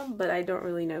them all, but I don't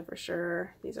really know for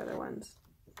sure. These other ones,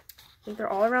 I think they're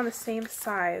all around the same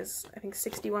size. I think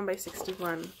 61 by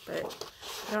 61, but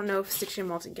I don't know if stitching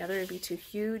them all together would be too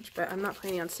huge, but I'm not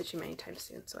planning on stitching them anytime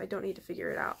soon, so I don't need to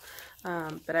figure it out.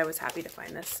 But I was happy to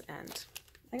find this, and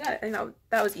I got it. I know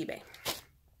that was eBay.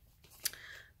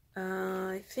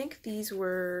 I think these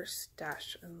were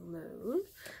Stash and Load.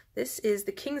 This is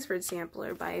the Kingsford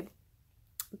Sampler by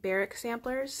Barrick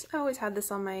Samplers. I always had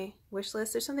this on my wish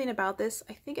list. There's something about this.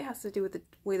 I think it has to do with the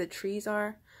way the trees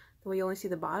are, the way you only see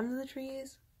the bottoms of the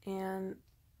trees and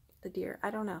the deer.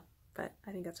 I don't know, but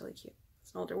I think that's really cute.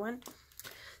 It's an older one.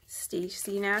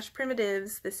 Stacy Nash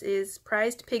Primitives. This is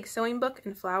Prized Pig Sewing Book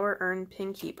and Flower Urn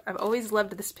Pin Keep. I've always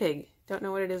loved this pig. Don't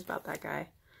know what it is about that guy.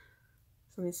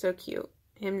 Something so cute.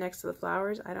 Him next to the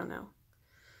flowers, I don't know.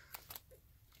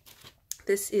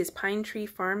 This is Pine Tree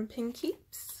Farm Pin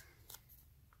Keeps.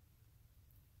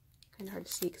 Kind of hard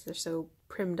to see because they're so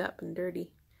primmed up and dirty.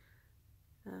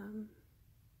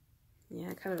 Yeah,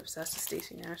 I'm kind of obsessed with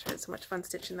Stacy Nash. I had so much fun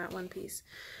stitching that one piece.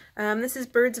 This is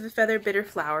Birds of a Feather Bitter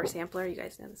Flower Sampler. You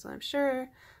guys know this one, I'm sure.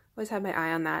 Always had my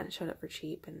eye on that. It showed up for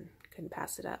cheap and couldn't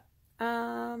pass it up.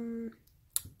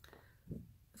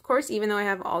 Of course, even though I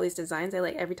have all these designs, I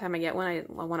like every time I get one, I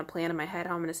want to plan in my head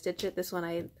how I'm going to stitch it. This one,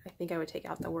 I think I would take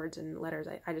out the words and letters.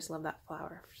 I just love that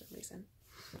flower for some reason.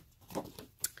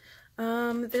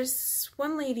 There's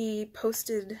one lady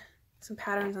posted some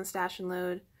patterns on Stash and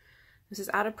Load. This is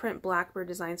out of print Blackbird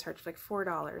design search for like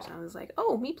 $4. And I was like,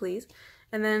 oh, me please.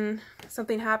 And then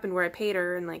something happened where I paid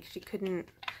her and like she couldn't,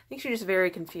 I think she was just very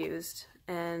confused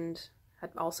and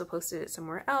had also posted it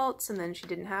somewhere else, and then she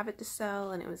didn't have it to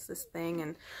sell, and it was this thing.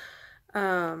 And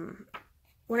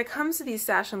when it comes to these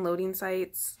stash and loading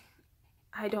sites,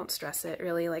 I don't stress it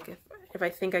really. Like if I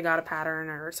think I got a pattern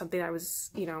or something that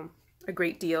was, you know, a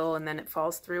great deal and then it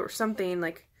falls through or something,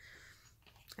 like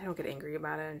I don't get angry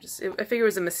about it. I figure it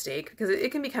was a mistake because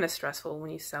it can be kind of stressful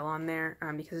when you sell on there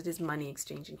because it is money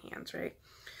exchanging hands, right?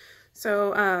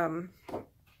 So I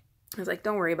was like,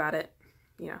 don't worry about it.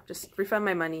 You know, just refund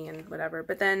my money and whatever.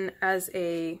 But then as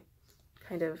a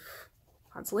kind of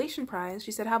consolation prize,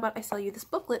 she said, how about I sell you this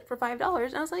booklet for $5?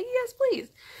 And I was like, yes,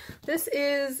 please. This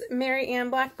is Mary Ann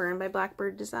Blackburn by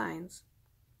Blackbird Designs.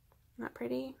 Not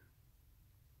pretty?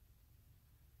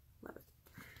 Love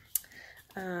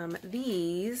it.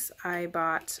 These I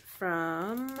bought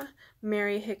from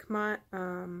Mary Hickmott.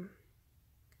 Trying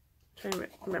to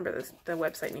remember the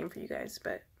website name for you guys,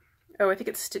 but oh, I think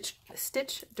it's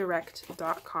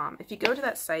stitchdirect.com. If you go to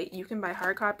that site, you can buy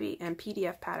hard copy and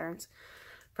PDF patterns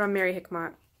from Mary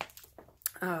Hickmott,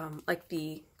 like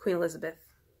the Queen Elizabeth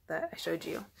that I showed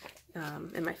you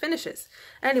in my finishes.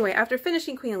 Anyway, after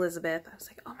finishing Queen Elizabeth, I was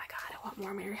like, oh my god, I want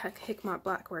more Mary Hickmott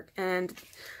black work. And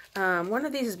one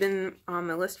of these has been on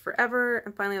the list forever,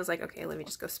 and finally I was like, okay, let me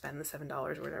just go spend the $7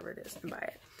 or whatever it is and buy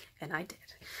it. And I did.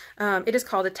 It is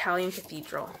called Italian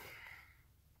Cathedral.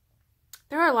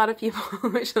 There are a lot of people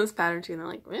who show this pattern to and they're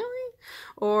like, really?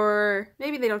 Or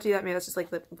maybe they don't do that. Maybe that's just like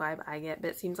the vibe I get. But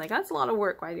it seems like that's a lot of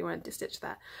work. Why do you want to stitch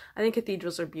that? I think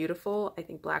cathedrals are beautiful. I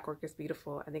think black work is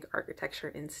beautiful. I think architecture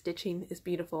and stitching is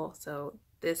beautiful. So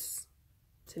this,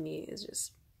 to me, is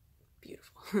just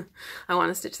beautiful. I want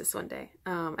to stitch this one day.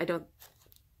 I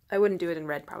wouldn't do it in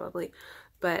red probably.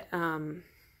 But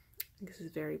this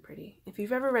is very pretty. If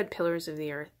you've ever read Pillars of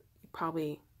the Earth, you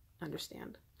probably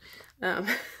understand.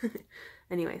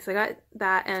 Anyway, so I got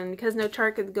that, and because no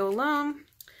chart could go alone,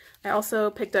 I also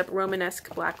picked up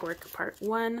Romanesque Blackwork Part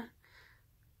 1,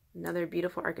 another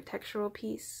beautiful architectural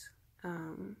piece. I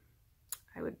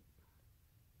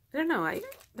don't know,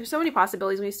 there's so many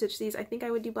possibilities when you stitch these. I think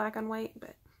I would do black on white,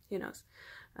 but who knows.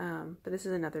 But this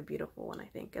is another beautiful one, I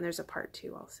think, and there's a Part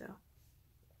 2 also.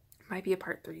 Might be a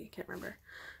Part 3, I can't remember.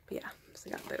 But yeah, so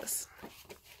I got those.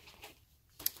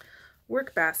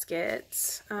 Work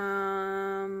basket.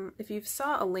 If you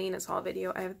saw Elena's haul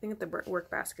video, I have a thing with the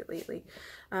work basket lately.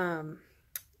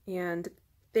 And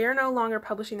they're no longer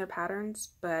publishing their patterns,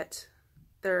 but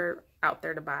they're out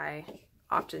there to buy,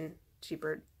 often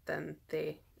cheaper than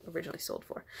they originally sold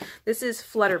for. This is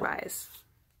Flutterby's.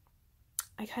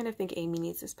 I kind of think Amy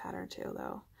needs this pattern too,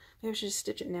 though. Maybe I should just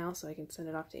stitch it now so I can send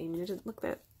it off to Amy. Look at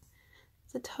that.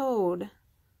 It's a toad.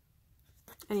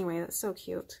 Anyway, that's so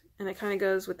cute. And it kind of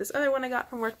goes with this other one I got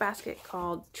from Work Basket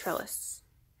called Trellis.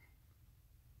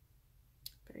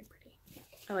 Very pretty.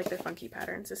 I like their funky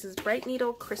patterns. This is Bright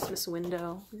Needle Christmas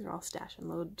Window. These are all stash and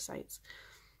load sites.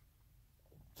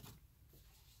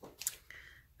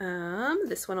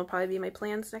 This one will probably be my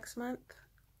plans next month.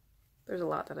 There's a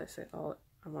lot that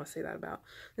I want to say that about.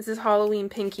 This is Halloween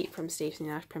Pink Heat from Stacey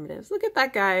Nash Primitives. Look at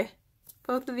that guy.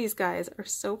 Both of these guys are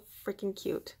so freaking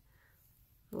cute.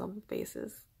 I love the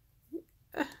faces.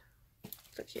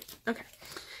 So cute. Okay.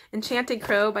 Enchanted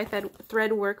Crow by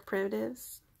Threadwork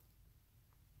Primitives.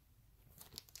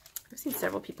 I've seen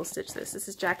several people stitch this. This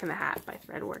is Jack in the Hat by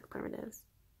Threadwork Primitives.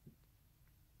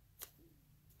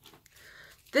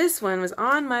 This one was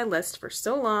on my list for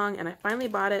so long, and I finally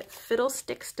bought it.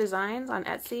 Fiddlesticks Designs on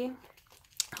Etsy.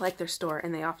 I like their store,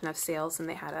 and they often have sales, and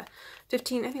they had a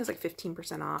 15, I think it was like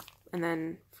 15% off. And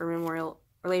then for Memorial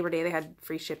or Labor Day, they had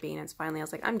free shipping, and finally I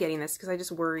was like, I'm getting this because I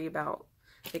just worry about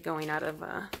it going out of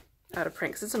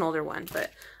print, because it's an older one,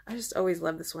 but I just always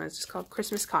love this one. It's just called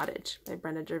Christmas Cottage by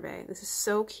Brenda Gervais. This is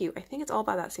so cute. I think it's all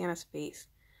about that Santa's face.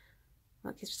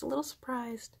 Look, he's just a little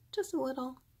surprised. Just a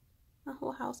little. The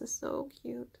whole house is so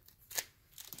cute.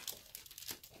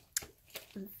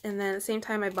 And then at the same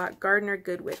time, I bought Gardener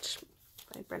Good Witch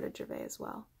by Brenda Gervais as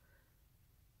well.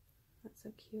 That's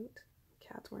so cute.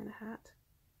 Cat's wearing a hat.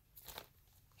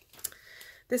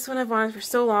 This one I've wanted for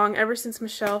so long, ever since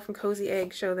Michelle from Cozy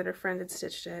Egg showed that her friend had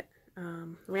stitched it.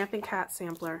 Rampant Cat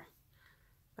Sampler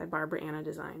by Barbara Anna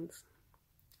Designs.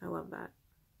 I love that.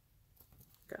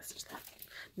 Gotta stitch that.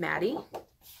 Maddie.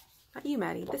 Not you,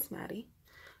 Maddie. This Maddie.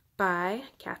 By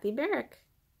Kathy Barrick.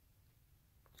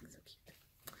 So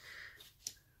cute.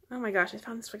 Oh my gosh, I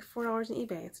found this for like $4 on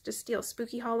eBay. It's just steal.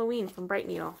 Spooky Halloween from Bright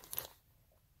Needle.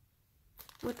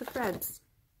 With the threads.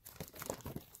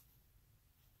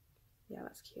 Yeah,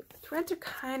 that's cute. The threads are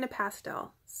kind of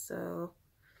pastel, so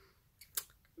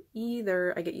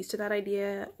either I get used to that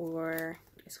idea or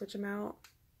I switch them out.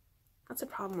 That's a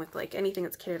problem with like anything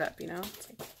that's carried up, you know? It's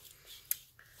like,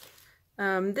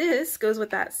 this goes with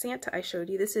that Santa I showed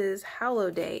you. This is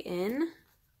Hallow Day In,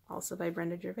 also by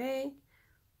Brenda Gervais.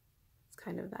 It's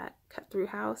kind of that cut-through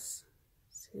house.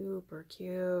 Super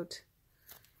cute.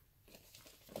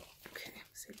 Okay,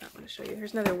 save that one to show you.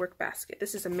 Here's another work basket.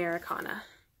 This is Americana.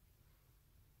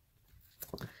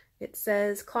 It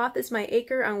says, "Cloth is my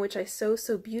acre on which I sew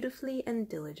so beautifully and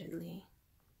diligently."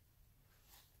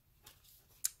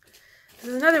 This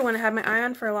is another one I had my eye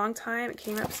on for a long time. It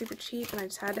came up super cheap and I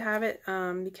just had to have it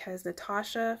because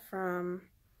Natasha from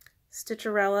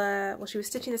Stitcherella, well, she was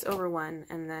stitching this over one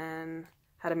and then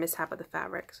had a mishap with the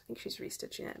fabric. So I think she's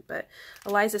restitching it. But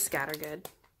Eliza Scattergood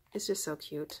is just so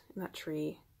cute in that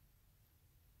tree.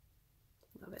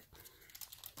 Love it.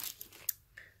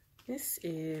 This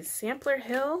is Sampler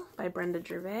Hill by Brenda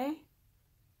Gervais.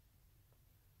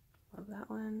 Love that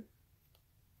one.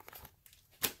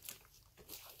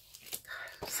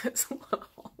 It's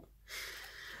little.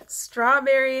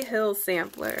 Strawberry Hill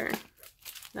Sampler.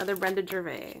 Another Brenda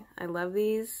Gervais. I love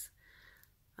these.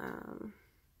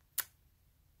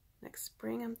 Next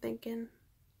spring, I'm thinking.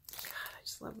 God, I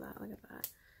just love that. Look at that.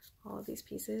 All of these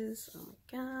pieces. Oh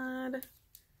my god.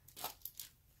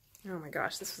 Oh my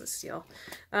gosh, this was a steal.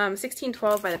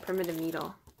 1612 by the Primitive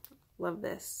Needle. Love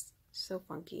this. So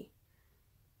funky.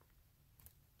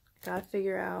 Gotta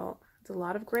figure out. It's a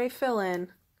lot of gray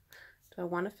fill-in. Do I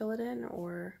want to fill it in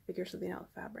or figure something out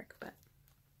with fabric? But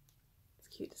it's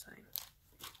a cute design.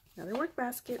 Another work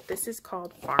basket. This is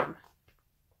called Farm.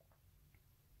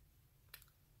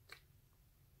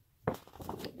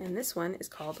 And this one is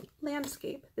called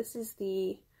Landscape. This is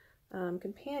the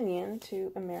companion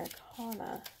to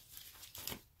Americana.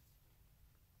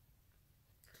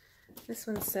 This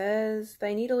one says,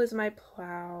 "Thy needle is my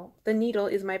plow. The needle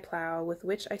is my plow with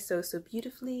which I sew so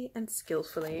beautifully and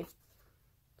skillfully."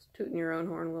 Tooting your own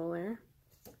horn a little there.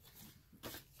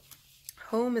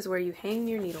 Home is where you hang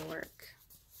your needlework.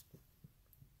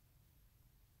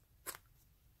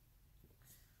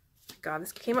 God,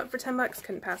 this came up for 10 bucks.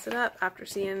 Couldn't pass it up after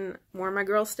seeing more of my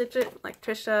girls stitch it, like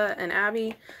Trisha and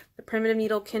Abby. The Primitive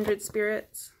Needle Kindred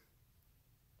Spirits.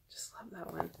 Just love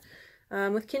that one.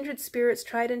 With kindred spirits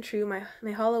tried and true,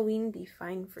 may Halloween be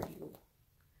fine for you.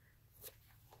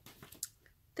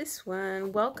 This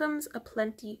one, Welcome's a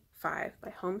Plenty 5 by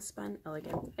Homespun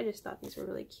Elegance. I just thought these were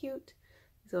really cute.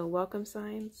 These little welcome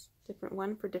signs. Different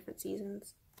one for different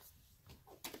seasons.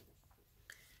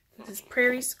 This is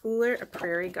Prairie Schooler, a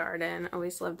Prairie Garden.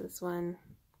 Always loved this one.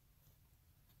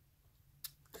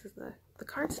 This is the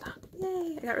cardstock.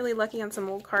 Yay! I got really lucky on some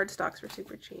old cardstocks for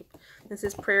super cheap. This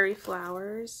is Prairie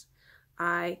Flowers.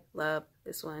 I love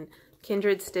this one.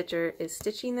 Kindred Stitcher is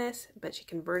stitching this, but she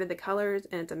converted the colors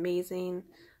and it's amazing.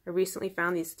 I recently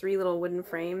found these 3 little wooden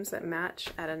frames that match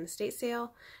at an estate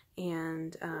sale,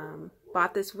 and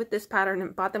bought them with this pattern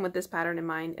in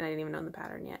mind, and I didn't even own the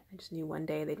pattern yet. I just knew one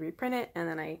day they'd reprint it, and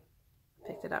then I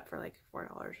picked it up for like $4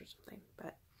 or something,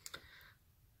 but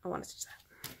I want to stitch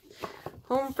that.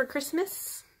 Home for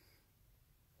Christmas.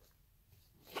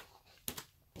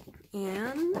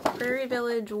 And Prairie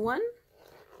Village 1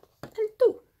 and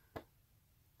 2.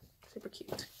 Super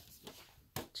cute.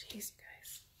 Jeez, you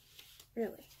guys.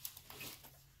 Really.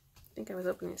 I think I was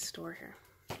opening a store here.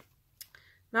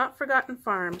 Not Forgotten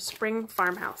Farm, Spring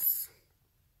Farmhouse.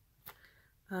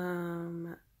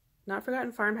 Not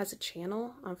Forgotten Farm has a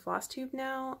channel on Flosstube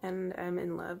now, and I'm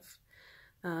in love.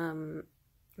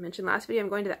 I mentioned last video I'm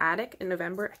going to the attic in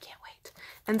November. I can't wait.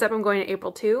 Ends up I'm going to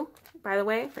April 2, by the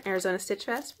way, for Arizona Stitch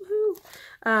Fest.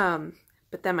 Woohoo!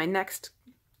 But then my next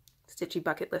stitchy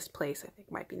bucket list place, I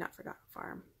think, might be Not Forgotten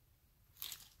Farm.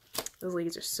 Those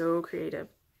ladies are so creative.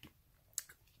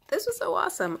 This was so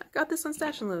awesome. I got this on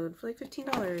Stash and Load for like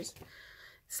 $15.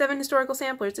 7 historical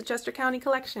samplers, the Chester County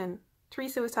collection.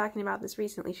 Teresa was talking about this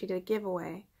recently. She did a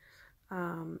giveaway.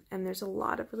 And there's a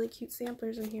lot of really cute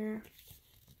samplers in here.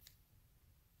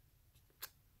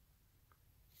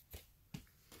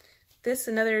 This,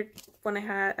 another one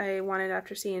I wanted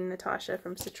after seeing Natasha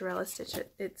from Stitcherella Stitch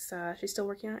It. It's, she's still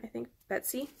working on it, I think.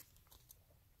 Betsy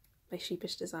by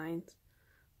Sheepish Designs.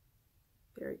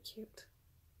 Very cute.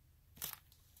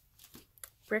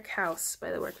 Brick House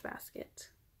by The Work Basket.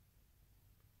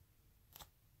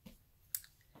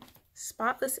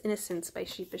 Spotless Innocence by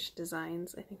Sheepish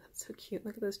Designs. I think that's so cute.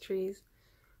 Look at those trees.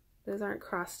 Those aren't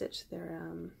cross stitch. They're,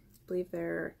 I believe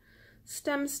they're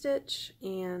stem stitch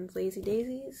and lazy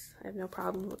daisies. I have no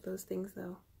problem with those things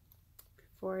though.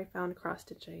 Before I found cross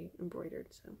stitch, I embroidered,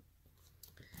 so.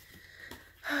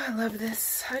 I love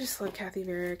this. I just love Kathy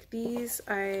Varick. These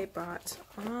I bought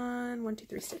on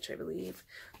 123 Stitch, I believe.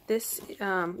 This,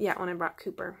 yeah, when I brought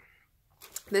Cooper.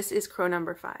 This is Crow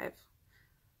number 5.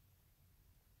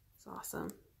 It's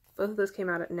awesome. Both of those came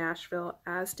out at Nashville,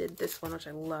 as did this one, which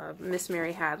I love. Miss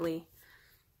Mary Hadley.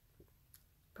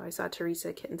 Probably saw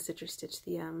Teresa Kitten Stitcher stitch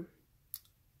the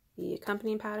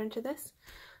accompanying pattern to this.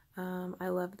 I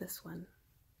love this one.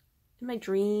 In my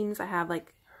dreams, I have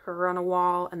like her on a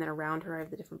wall, and then around her I have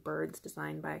the different birds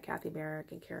designed by Kathy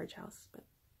Barrick and Carriage House. But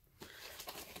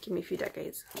give me a few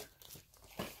decades.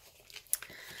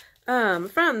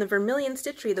 From the Vermilion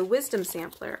Stitchery, the Wisdom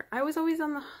Sampler. I was always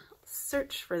on the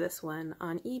search for this one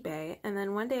on eBay, and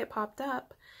then one day it popped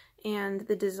up, and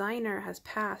the designer has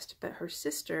passed, but her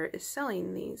sister is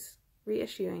selling these,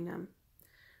 reissuing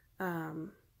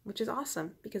them, which is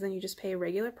awesome, because then you just pay a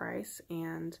regular price,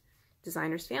 and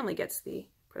designer's family gets the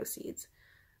proceeds.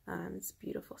 It's a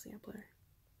beautiful sampler.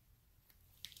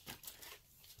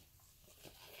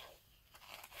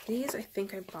 These I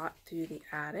think I bought through the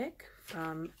attic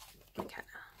from McKenna.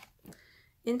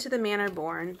 Into the Manor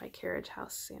Born by Carriage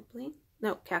House Sampling.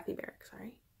 No, Kathy Barrick,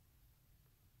 sorry.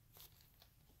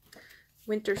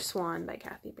 Winter Swan by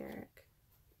Kathy Barrick.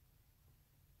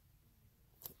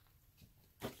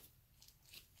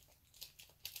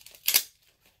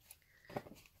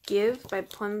 Give by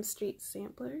Plum Street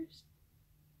Samplers.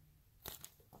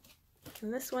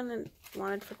 And this one I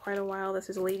wanted for quite a while. This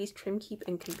is Ladies Trim Keep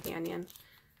and Companion.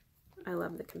 I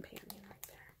love the companion right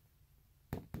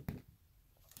there.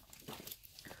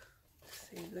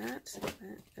 Save that,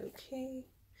 okay.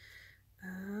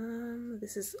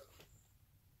 This is,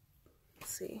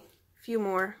 let's see, a few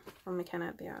more from McKenna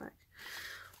at the Attic.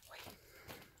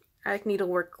 Attic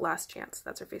Needlework Last Chance,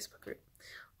 that's our Facebook group.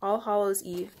 All Hallows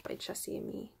Eve by Chessie and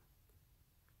me.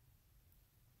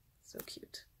 So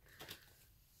cute.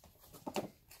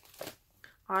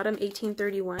 Autumn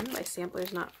 1831 by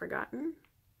Samplers Not Forgotten.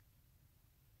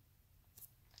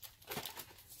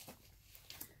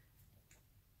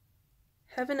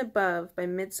 Heaven Above by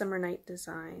Midsummer Night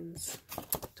Designs.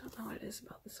 Don't know what it is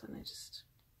about this one. I just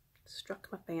struck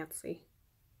my fancy.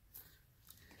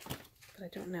 But I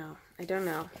don't know. I don't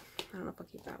know if I'll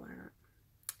keep that one or not.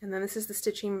 And then this is the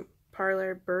Stitching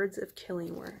Parlor Birds of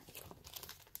Killingworth.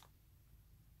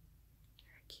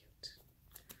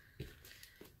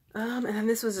 And then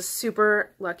this was a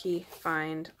super lucky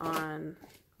find on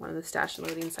one of the stash and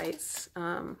loading sites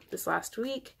this last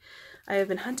week. I have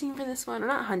been hunting for this one, or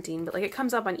not hunting, but like it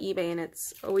comes up on eBay and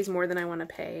it's always more than I want to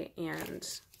pay, and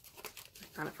I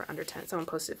found it for under 10. Someone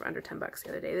posted it for under 10 bucks the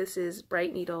other day. This is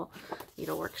Bright Needle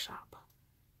Workshop.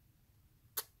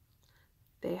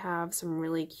 They have some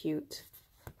really cute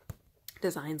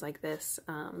designs like this.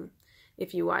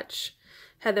 If you watch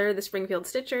Heather, the Springfield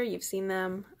Stitcher, you've seen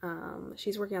them.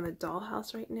 She's working on the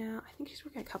dollhouse right now. I think she's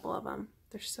working on a couple of them.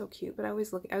 They're so cute, but I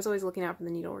was always looking out for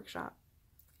the Needle Workshop,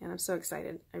 and I'm so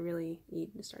excited. I really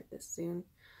need to start this soon.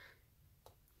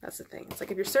 That's the thing. It's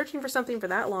like if you're searching for something for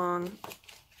that long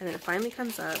and then it finally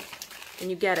comes up and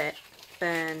you get it,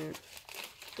 then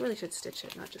you really should stitch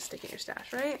it, not just stick it in your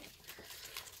stash, right?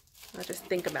 Not just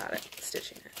think about it,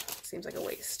 stitching it. Seems like a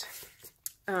waste.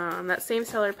 That same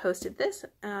seller posted this.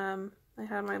 I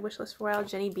had on my wish list for a while,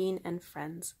 Jenny Bean and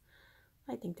Friends.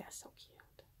 I think that's so cute.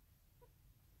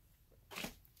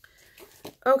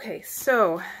 Okay,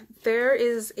 so there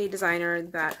is a designer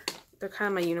that, they're kind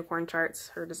of my unicorn charts,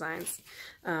 her designs.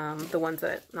 The ones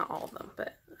that, not all of them,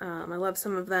 but I love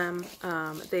some of them.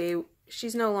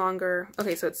 She's no longer,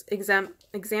 okay, so it's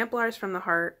Exemplars from the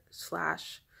Heart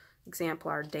 /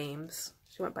 Exemplar Dames.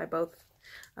 She went by both.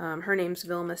 Her name's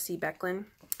Vilma C. Becklin,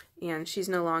 and she's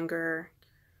no longer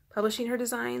publishing her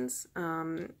designs.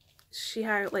 She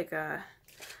had like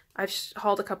I've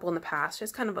hauled a couple in the past. She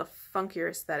has kind of a funkier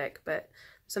aesthetic, but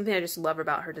something I just love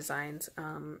about her designs.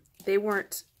 They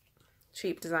weren't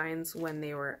cheap designs when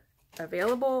they were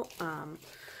available,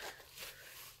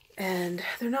 and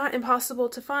they're not impossible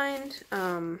to find.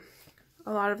 A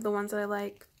lot of the ones that I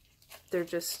like, they're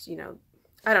just, you know,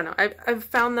 I don't know. I've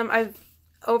found them.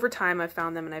 Over time I've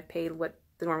found them and I've paid what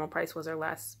the normal price was or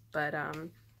less, but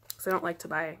so I don't like to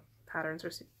buy patterns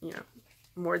or, you know,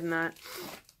 more than that.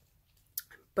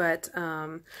 But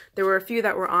there were a few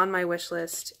that were on my wish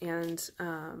list, and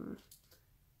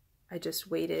I just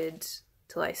waited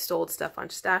till I sold stuff on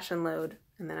Stash and Load,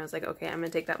 and then I was like, okay, I'm gonna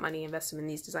take that money, invest them in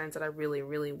these designs that I really,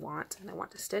 really want and I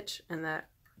want to stitch and that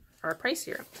are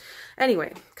pricier.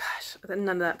 Anyway, gosh, none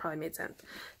of that probably made sense.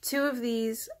 Two of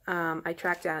these I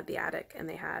tracked down at the attic, and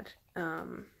they had,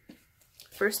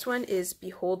 first one is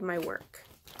Behold My Work.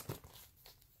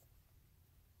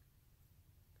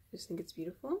 I just think it's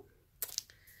beautiful.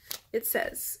 It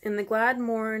says, in the glad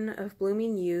morn of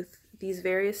blooming youth, these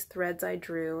various threads I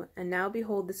drew, and now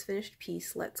behold this finished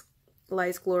piece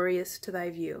lies glorious to thy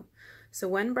view. So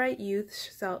when bright youth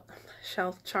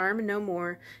shall charm no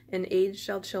more, and age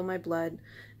shall chill my blood,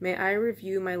 may I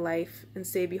review my life, and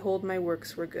say, behold, my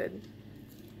works were good.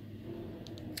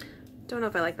 Don't know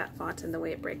if I like that font and the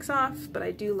way it breaks off, but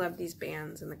I do love these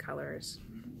bands and the colors.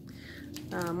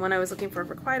 One I was looking for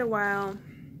quite a while.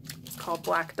 It's called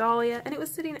Black Dahlia, and it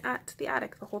was sitting at the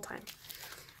attic the whole time.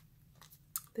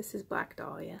 This is Black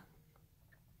Dahlia.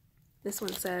 This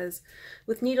one says,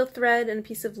 with needle thread and a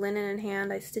piece of linen in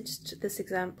hand, I stitched this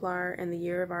exemplar in the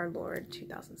year of our Lord,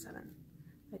 2007.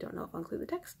 I don't know if I'll include the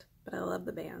text, but I love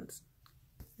the bands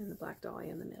and the Black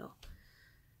Dahlia in the middle.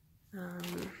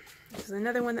 This is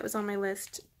another one that was on my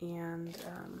list, and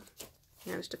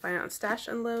managed to find it on Stash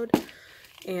Unload.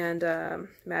 And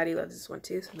Maddie loves this one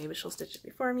too, so maybe she'll stitch it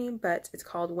before me, but it's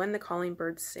called When the Calling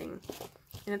Birds Sing.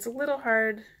 And it's a little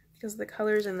hard because of the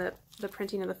colors and the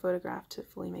printing of the photograph to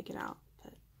fully make it out,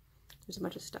 but there's a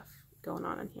bunch of stuff going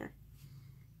on in here.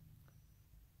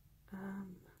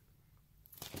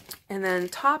 And then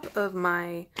top of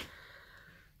my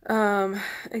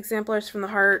Exemplars from the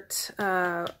Heart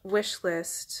wish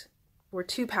list were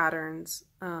two patterns,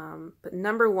 but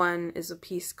number one is a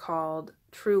piece called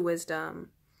True Wisdom,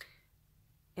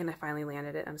 and I finally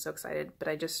landed it. I'm so excited, but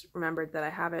I just remembered that I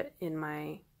have it in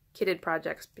my kitted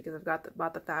projects because I've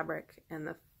bought the fabric and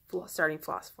the starting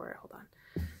floss for it. Hold on.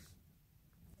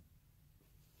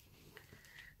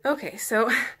 Okay, so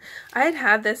I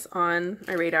had this on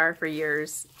my radar for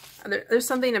years. There's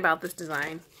something about this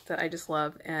design that I just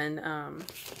love, and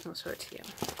I'll show it to you.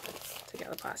 Take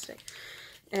out the plastic.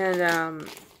 And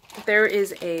there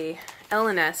is a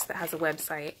LNS that has a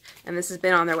website, and this has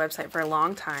been on their website for a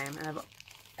long time, and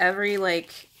every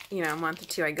month or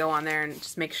two I go on there and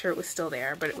just make sure it was still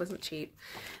there, but it wasn't cheap,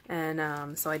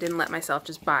 and so I didn't let myself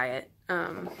just buy it.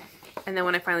 And then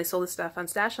when I finally sold the stuff on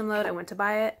Stash Unload, I went to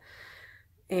buy it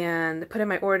and put in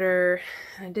my order,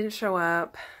 and it didn't show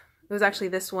up. It was actually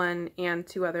this one and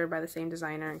two other by the same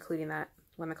designer, including that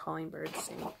When the Calling Birds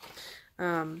Sing.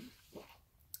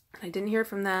 I didn't hear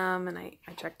from them, and I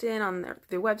checked in on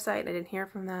their website, and I didn't hear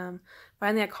from them.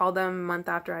 Finally, I called them a month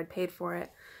after I'd paid for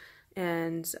it,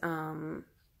 and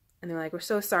they're like, we're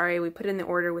so sorry, we put in the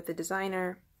order with the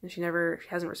designer, and she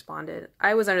hasn't responded.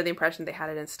 I was under the impression they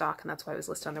had it in stock, and that's why it was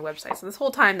listed on their website. So this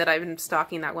whole time that I've been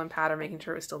stalking that one pattern, making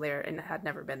sure it was still there, and it had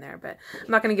never been there. But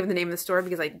I'm not going to give the name of the store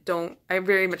because I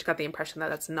very much got the impression that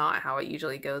that's not how it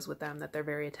usually goes with them, that they're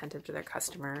very attentive to their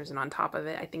customers. And on top of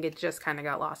it, I think it just kind of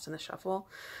got lost in the shuffle.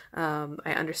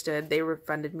 I understood. They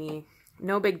refunded me.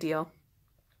 No big deal.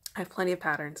 I have plenty of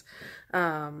patterns,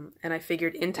 and I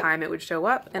figured in time it would show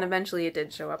up, and eventually it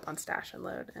did show up on Stash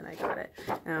Unload, and I got it.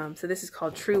 So this is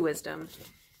called True Wisdom.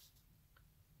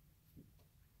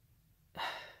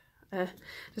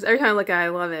 Just every time I look at it, I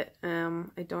love it.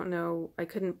 I don't know, I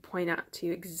couldn't point out to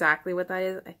you exactly what that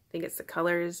is. I think it's the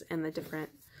colors and the different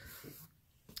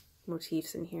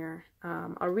motifs in here.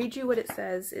 I'll read you what it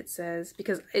says. It says,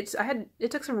 because it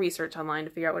took some research online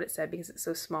to figure out what it said because it's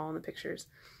so small in the pictures.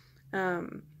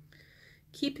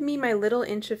 Keep me my little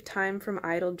inch of time from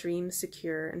idle dreams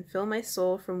secure, and fill my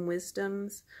soul from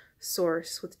wisdom's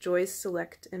source with joys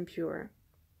select and pure.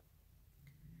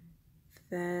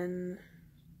 Then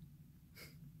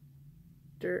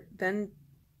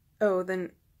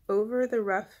over the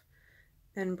rough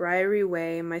and briary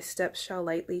way my steps shall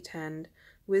lightly tend,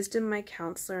 wisdom my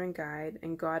counselor and guide,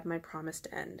 and God my promised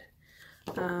end.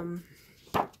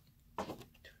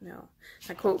 No,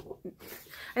 that quote,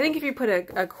 I think if you put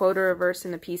a quote or a verse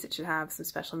in a piece, it should have some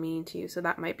special meaning to you, so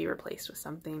that might be replaced with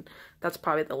something. That's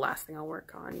probably the last thing I'll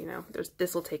work on, you know.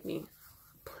 This will take me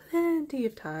plenty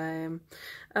of time.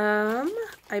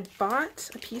 I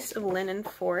bought a piece of linen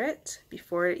for it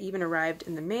before it even arrived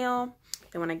in the mail.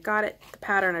 And when I got it, the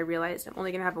pattern, I realized I'm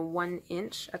only going to have a 1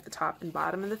 inch at the top and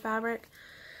bottom of the fabric.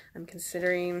 I've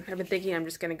been thinking I'm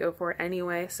just going to go for it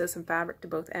anyway, sew some fabric to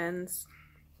both ends.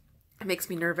 It makes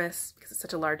me nervous because it's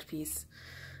such a large piece.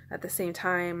 At the same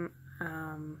time,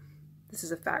 this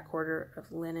is a fat quarter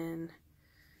of linen,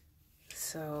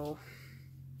 so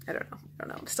I don't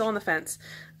know. I'm still on the fence.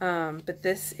 But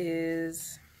this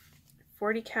is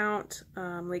 40 count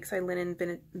Lakeside Linen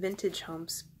Vintage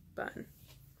Homespun.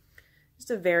 Just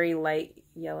a very light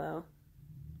yellow.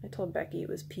 I told Becky it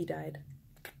was pea dyed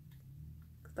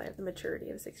because I have the maturity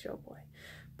of a 6-year-old boy.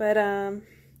 But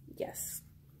yes,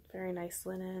 very nice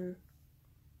linen.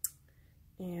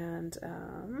 And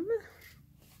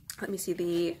let me see,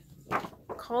 the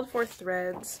called for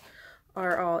threads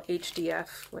are all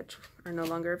HDF, which are no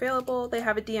longer available. They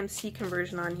have a DMC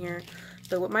conversion on here.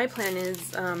 But what my plan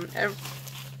is,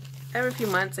 every few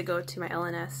months I go to my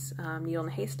LNS Needle in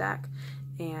a Haystack,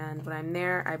 and when I'm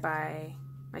there I buy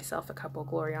myself a couple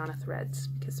Gloriana threads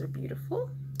because they're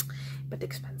beautiful but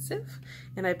expensive,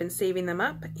 and I've been saving them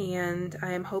up, and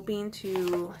I am hoping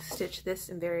to stitch this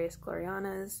in various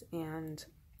Glorianas and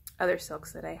other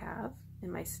silks that I have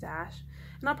in my stash.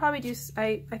 And I'll probably do,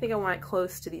 I think I want it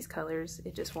close to these colors.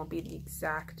 It just won't be the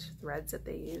exact threads that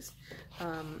they use.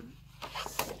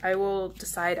 I will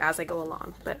decide as I go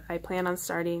along, but I plan on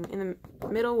starting in the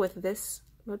middle with this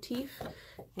motif,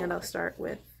 and I'll start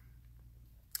with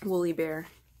Woolly Bear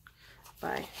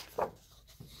by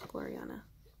Gloriana,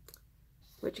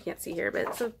 which you can't see here, but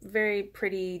it's a very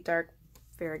pretty dark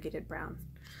variegated brown.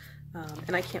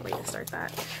 And I can't wait to start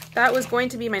that. That was going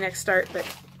to be my next start, but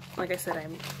like I said,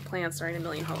 I'm planning on starting a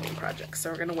million Halloween projects, so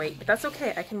we're gonna wait. But that's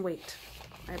okay, I can wait.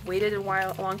 I've waited a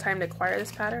long time to acquire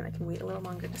this pattern. I can wait a little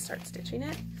longer to start stitching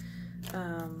it.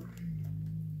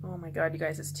 Oh my god, you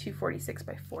guys, it's 246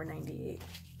 by 498.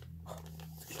 Oh,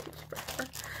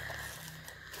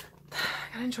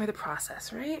 I gotta enjoy the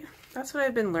process, right? That's what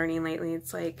I've been learning lately.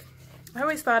 It's like, I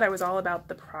always thought I was all about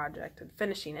the project and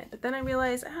finishing it, but then I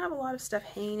realized I have a lot of stuff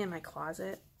hanging in my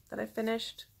closet that I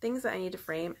finished, things that I need to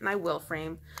frame, and I will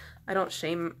frame. I don't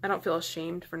feel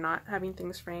ashamed for not having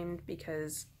things framed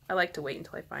because I like to wait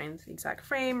until I find the exact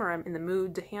frame, or I'm in the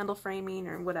mood to handle framing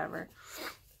or whatever.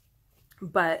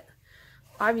 But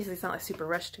obviously it's not a super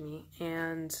rush to me,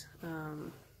 and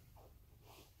there's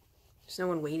no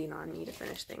one waiting on me to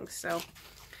finish things, so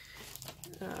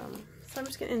I'm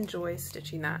just gonna enjoy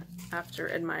stitching that after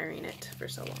admiring it for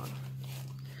so long.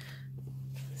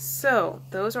 So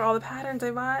those are all the patterns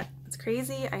I bought. It's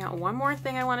crazy. I got one more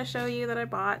thing I want to show you that I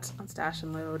bought on Stash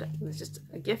and Load. It was just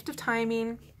a gift of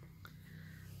timing.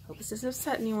 Hope this doesn't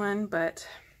upset anyone, but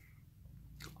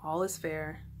all is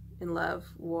fair in love,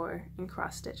 war, and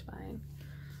cross-stitch buying.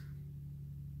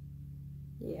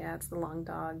 Yeah, it's the Long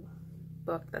Dog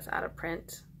book that's out of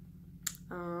print.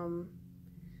 Someone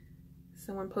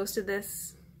posted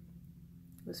this.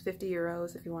 It was 50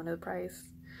 euros if you wanted the price.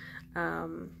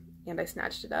 And I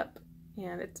snatched it up.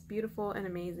 And it's beautiful and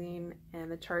amazing, and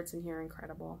the charts in here are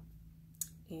incredible.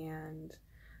 And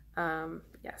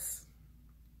yes,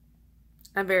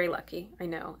 I'm very lucky, I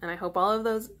know. And I hope all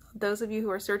of those of you who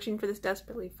are searching for this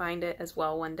desperately find it as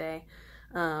well one day.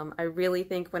 I really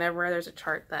think whenever there's a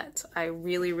chart that I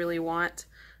really, really want,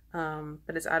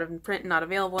 but it's out of print and not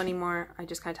available anymore, I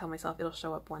just kind of tell myself it'll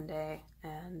show up one day,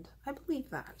 and I believe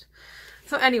that.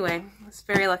 So anyway, I was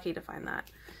very lucky to find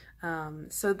that.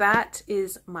 So that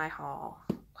is my haul.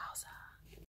 Wowza.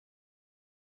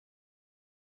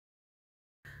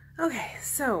 Okay,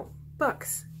 so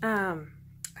books. I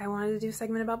wanted to do a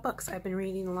segment about books. I've been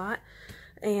reading a lot,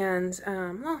 and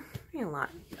well, reading a lot.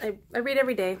 I read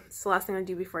every day. It's the last thing I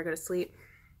do before I go to sleep.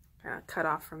 Cut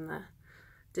off from the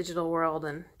digital world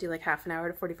and do like half an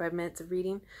hour to 45 minutes of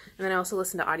reading. And then I also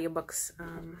listen to audiobooks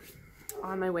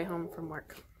on my way home from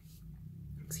work.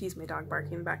 Excuse my dog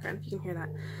barking in the background if you can hear that.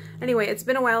 Anyway, it's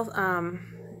been a while,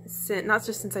 not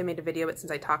just since I made a video, but since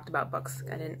I talked about books.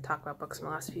 I didn't talk about books in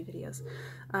the last few videos.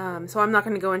 So I'm not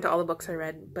going to go into all the books I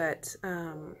read, but,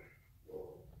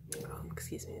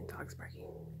 excuse me, the dog's barking.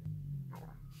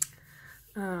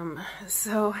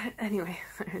 So anyway,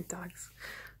 dogs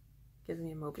gives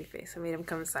me a mopey face. I made him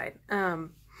come inside.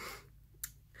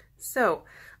 It's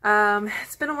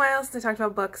been a while since I talked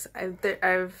about books.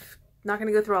 I've not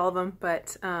going to go through all of them,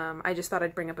 but I just thought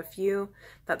I'd bring up a few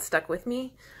that stuck with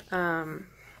me.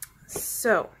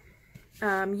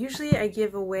 Usually I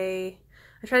give away,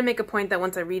 I try to make a point that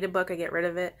once I read a book, I get rid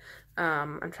of it.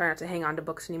 I'm trying not to hang on to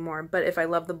books anymore, but if I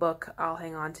love the book, I'll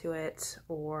hang on to it,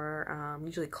 or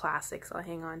usually classics I'll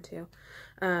hang on to.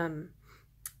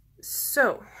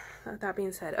 That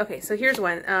being said, okay, so here's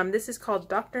one. This is called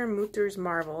Dr. Mutter's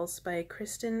Marvels by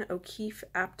Kristen O'Keefe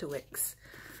Aptowicz.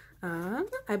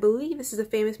 I believe this is a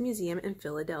famous museum in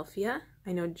Philadelphia.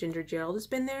 I know Ginger Gerald has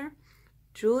been there.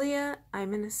 Julia, I'm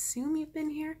going to assume you've been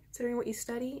here, considering what you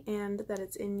study and that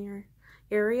it's in your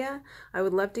area. I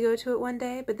would love to go to it one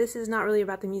day, but this is not really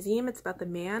about the museum, it's about the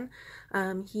man.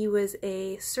 He was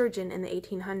a surgeon in the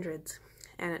 1800s,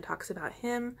 and it talks about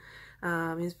him.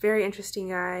 He's a very interesting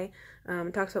guy.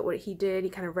 It talks about what he did. He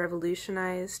kind of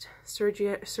revolutionized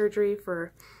surgery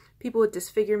for people with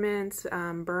disfigurements,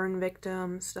 burn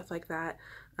victims, stuff like that.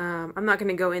 I'm not going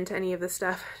to go into any of this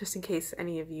stuff, just in case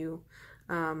any of you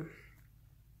are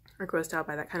grossed out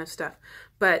by that kind of stuff.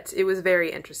 But it was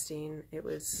very interesting. It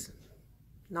was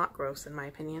not gross, in my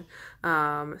opinion.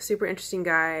 Super interesting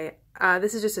guy.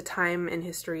 This is just a time in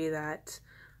history that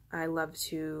I love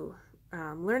to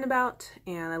learn about,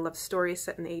 and I love stories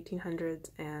set in the 1800s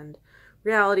and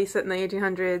reality set in the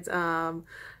 1800s.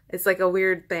 It's like a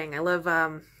weird thing. I love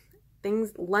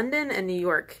things, London and New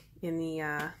York in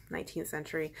the 19th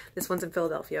century. This one's in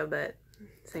Philadelphia, but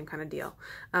same kind of deal.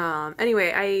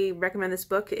 Anyway, I recommend this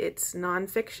book. It's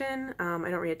nonfiction. I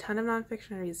don't read a ton of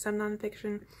nonfiction. I read some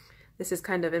nonfiction. This is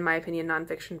kind of, in my opinion,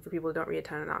 nonfiction for people who don't read a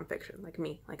ton of nonfiction, like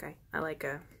me. Like I like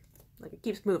it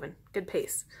keeps moving, good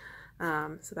pace.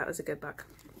 So that was a good book.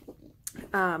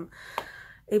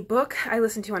 A book I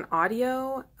listened to on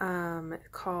audio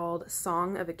called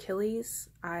Song of Achilles.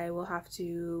 I will have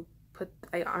to put,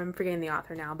 I'm forgetting the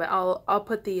author now, but I'll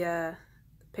put the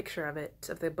picture of it,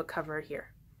 of the book cover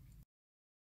here.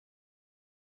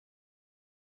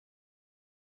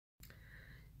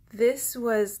 This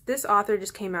author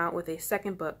just came out with a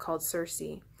second book called Circe,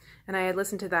 and I had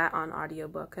listened to that on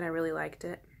audiobook and I really liked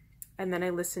it. And then I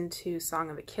listened to Song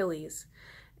of Achilles,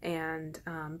 and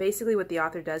basically what the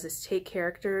author does is take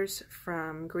characters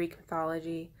from Greek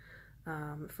mythology,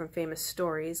 from famous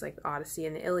stories like the Odyssey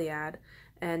and the Iliad,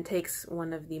 and takes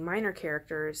one of the minor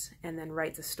characters and then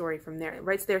writes a story from there,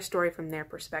 writes their story from their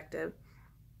perspective.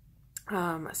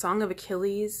 Song of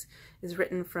Achilles is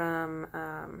written from,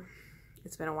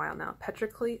 it's been a while now,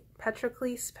 Patroclus,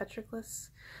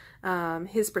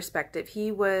 his perspective.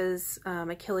 He was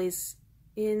Achilles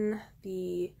in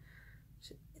the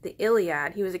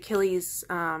Iliad. He was Achilles'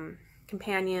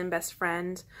 companion, best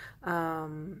friend.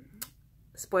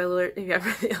 Spoiler alert, if you ever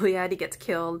read the Iliad, he gets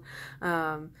killed.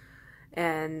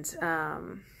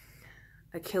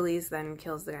 Achilles then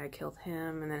kills the guy who killed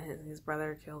him, and then his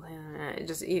brother killed him.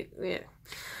 Yeah.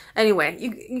 Anyway,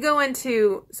 you go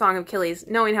into Song of Achilles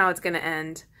knowing how it's going to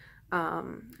end.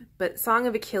 But Song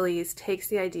of Achilles takes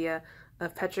the idea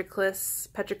of Patroclus,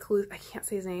 I can't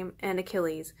say his name, and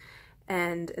Achilles.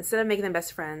 And instead of making them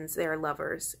best friends, they are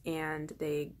lovers, and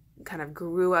they kind of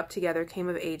grew up together, came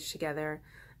of age together,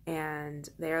 and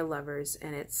they are lovers.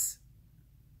 And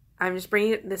I'm just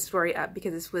bringing this story up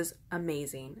because this was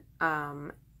amazing.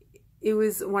 It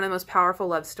was one of the most powerful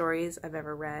love stories I've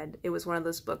ever read. It was one of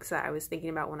those books that I was thinking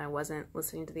about when I wasn't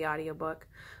listening to the audiobook.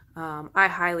 I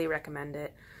highly recommend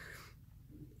it.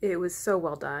 It was so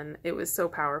well done. It was so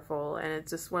powerful, and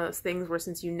it's just one of those things where,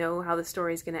 since you know how the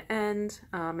story is going to end,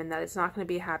 and that it's not going to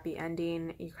be a happy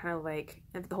ending, you kind of like,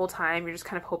 the whole time you're just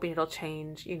kind of hoping it'll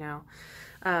change, you know.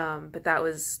 But that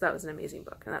was an amazing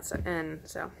book, and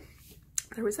so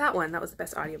there was that one. That was the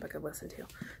best audiobook I've listened to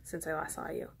since I last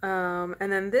saw you.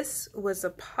 And then this was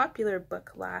a popular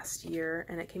book last year,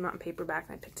 and it came out in paperback,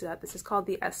 and I picked it up. This is called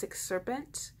The Essex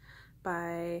Serpent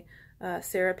by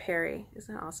Sarah Perry.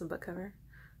 Isn't that an awesome book cover?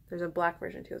 There's a black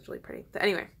version too, it's really pretty. But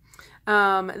anyway,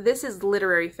 this is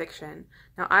literary fiction.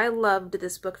 Now, I loved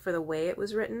this book for the way it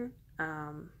was written.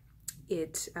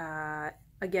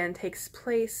 again takes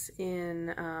place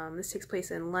in, this takes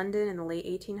place in London in the late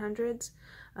 1800s,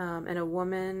 and a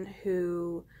woman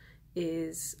who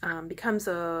is, becomes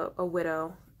a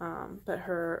widow, but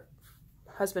her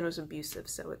husband was abusive,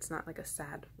 so it's not like a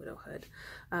sad widowhood.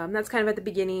 That's kind of at the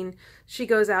beginning. She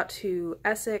goes out to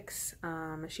Essex.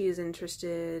 She is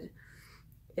interested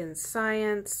in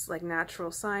science, like natural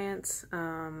science.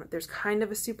 There's kind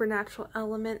of a supernatural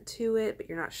element to it, but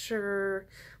you're not sure.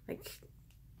 Like,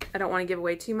 I don't want to give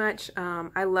away too much.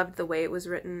 I loved the way it was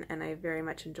written, and I very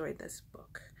much enjoyed this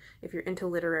book. If you're into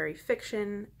literary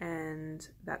fiction and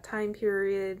that time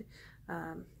period,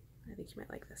 I think you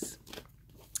might like this.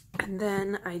 And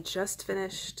then I just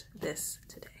finished this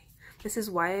today. This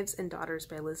is Wives and Daughters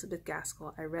by Elizabeth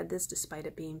Gaskell. I read this despite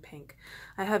it being pink.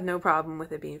 I have no problem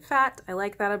with it being fat. I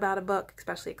like that about a book,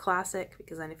 especially a classic,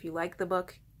 because then if you like the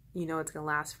book, you know it's going to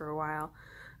last for a while.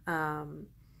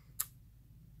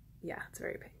 Yeah, it's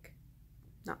very pink.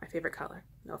 Not my favorite color.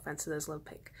 No offense to those who love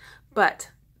pink.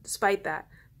 But despite that,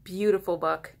 beautiful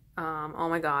book. Oh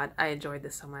my God, I enjoyed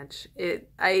this so much.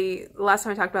 Last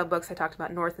time I talked about books, I talked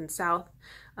about North and South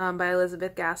by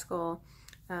Elizabeth Gaskell.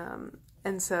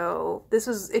 And so this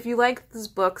was, if you like these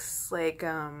books, like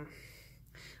kind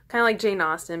of like Jane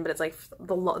Austen, but it's like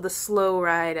the slow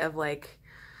ride of like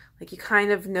you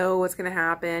kind of know what's going to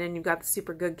happen, and you've got the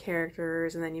super good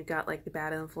characters, and then you've got like the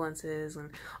bad influences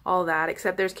and all that,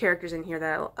 except there's characters in here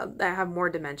that have more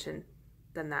dimension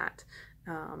than that.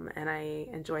 And I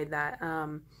enjoyed that.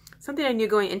 Something I knew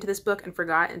going into this book and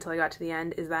forgot until I got to the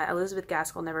end is that Elizabeth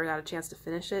Gaskell never got a chance to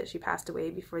finish it. She passed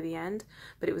away before the end,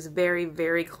 but it was very,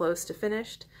 very close to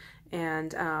finished.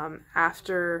 And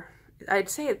after, I'd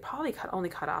say it probably only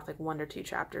cut off like 1 or 2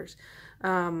 chapters.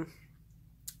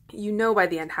 You know by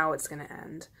the end how it's going to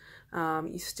end.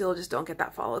 You still just don't get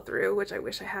that follow through, which I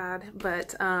wish I had.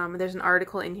 But there's an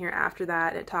article in here after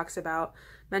that. It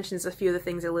mentions a few of the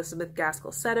things Elizabeth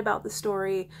Gaskell said about the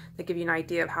story that give you an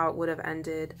idea of how it would have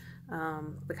ended,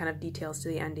 the kind of details to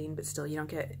the ending, but still you don't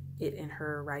get it in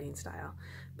her writing style.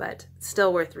 But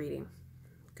still worth reading.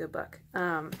 Good book.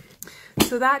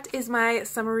 So that is my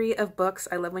summary of books.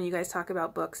 I love when you guys talk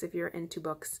about books if you're into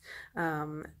books.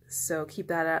 So keep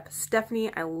that up.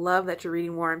 Stephanie, I love that you're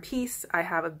reading War and Peace. I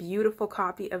have a beautiful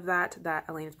copy of that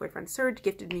Elena's boyfriend Serge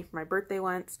gifted me for my birthday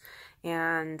once,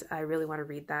 and I really want to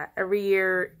read that. Every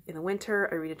year in the winter,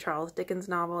 I read a Charles Dickens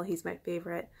novel. He's my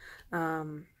favorite.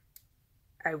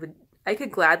 I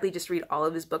could gladly just read all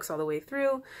of his books all the way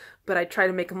through, but I try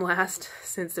to make them last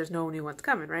since there's no new ones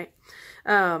coming, right?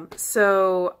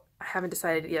 So I haven't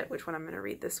decided yet which one I'm going to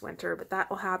read this winter, but that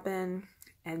will happen,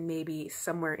 and maybe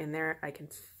somewhere in there I can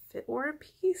fit War and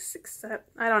Peace, except,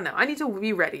 I don't know. I need to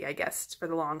be ready, I guess, for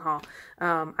the long haul.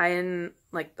 In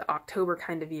like the October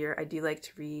kind of year, I do like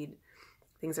to read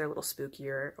things that are a little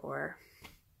spookier, or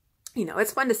you know,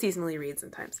 it's fun to seasonally read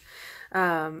sometimes.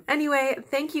 Anyway,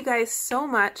 thank you guys so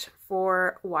much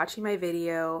for watching my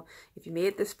video. If you made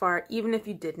it this far, even if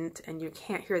you didn't and you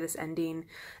can't hear this ending,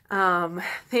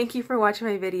 thank you for watching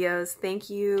my videos. Thank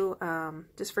you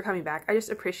just for coming back. I just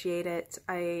appreciate it.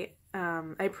 I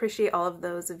appreciate all of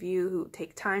those of you who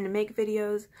take time to make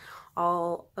videos,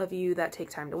 all of you that take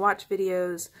time to watch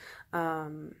videos.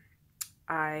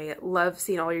 I love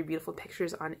seeing all your beautiful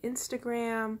pictures on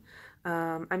Instagram.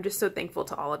 I'm just so thankful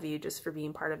to all of you just for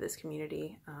being part of this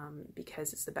community,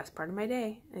 because it's the best part of my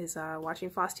day is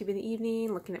watching Flosstube in the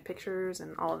evening, looking at pictures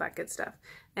and all of that good stuff.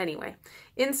 Anyway,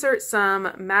 insert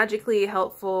some magically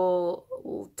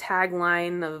helpful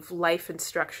tagline of life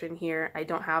instruction here. I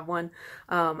don't have one.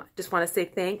 Just want to say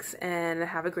thanks and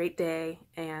have a great day,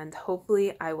 and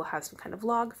hopefully I will have some kind of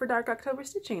vlog for Dark October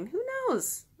stitching. Who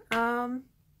knows?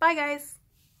 Bye guys!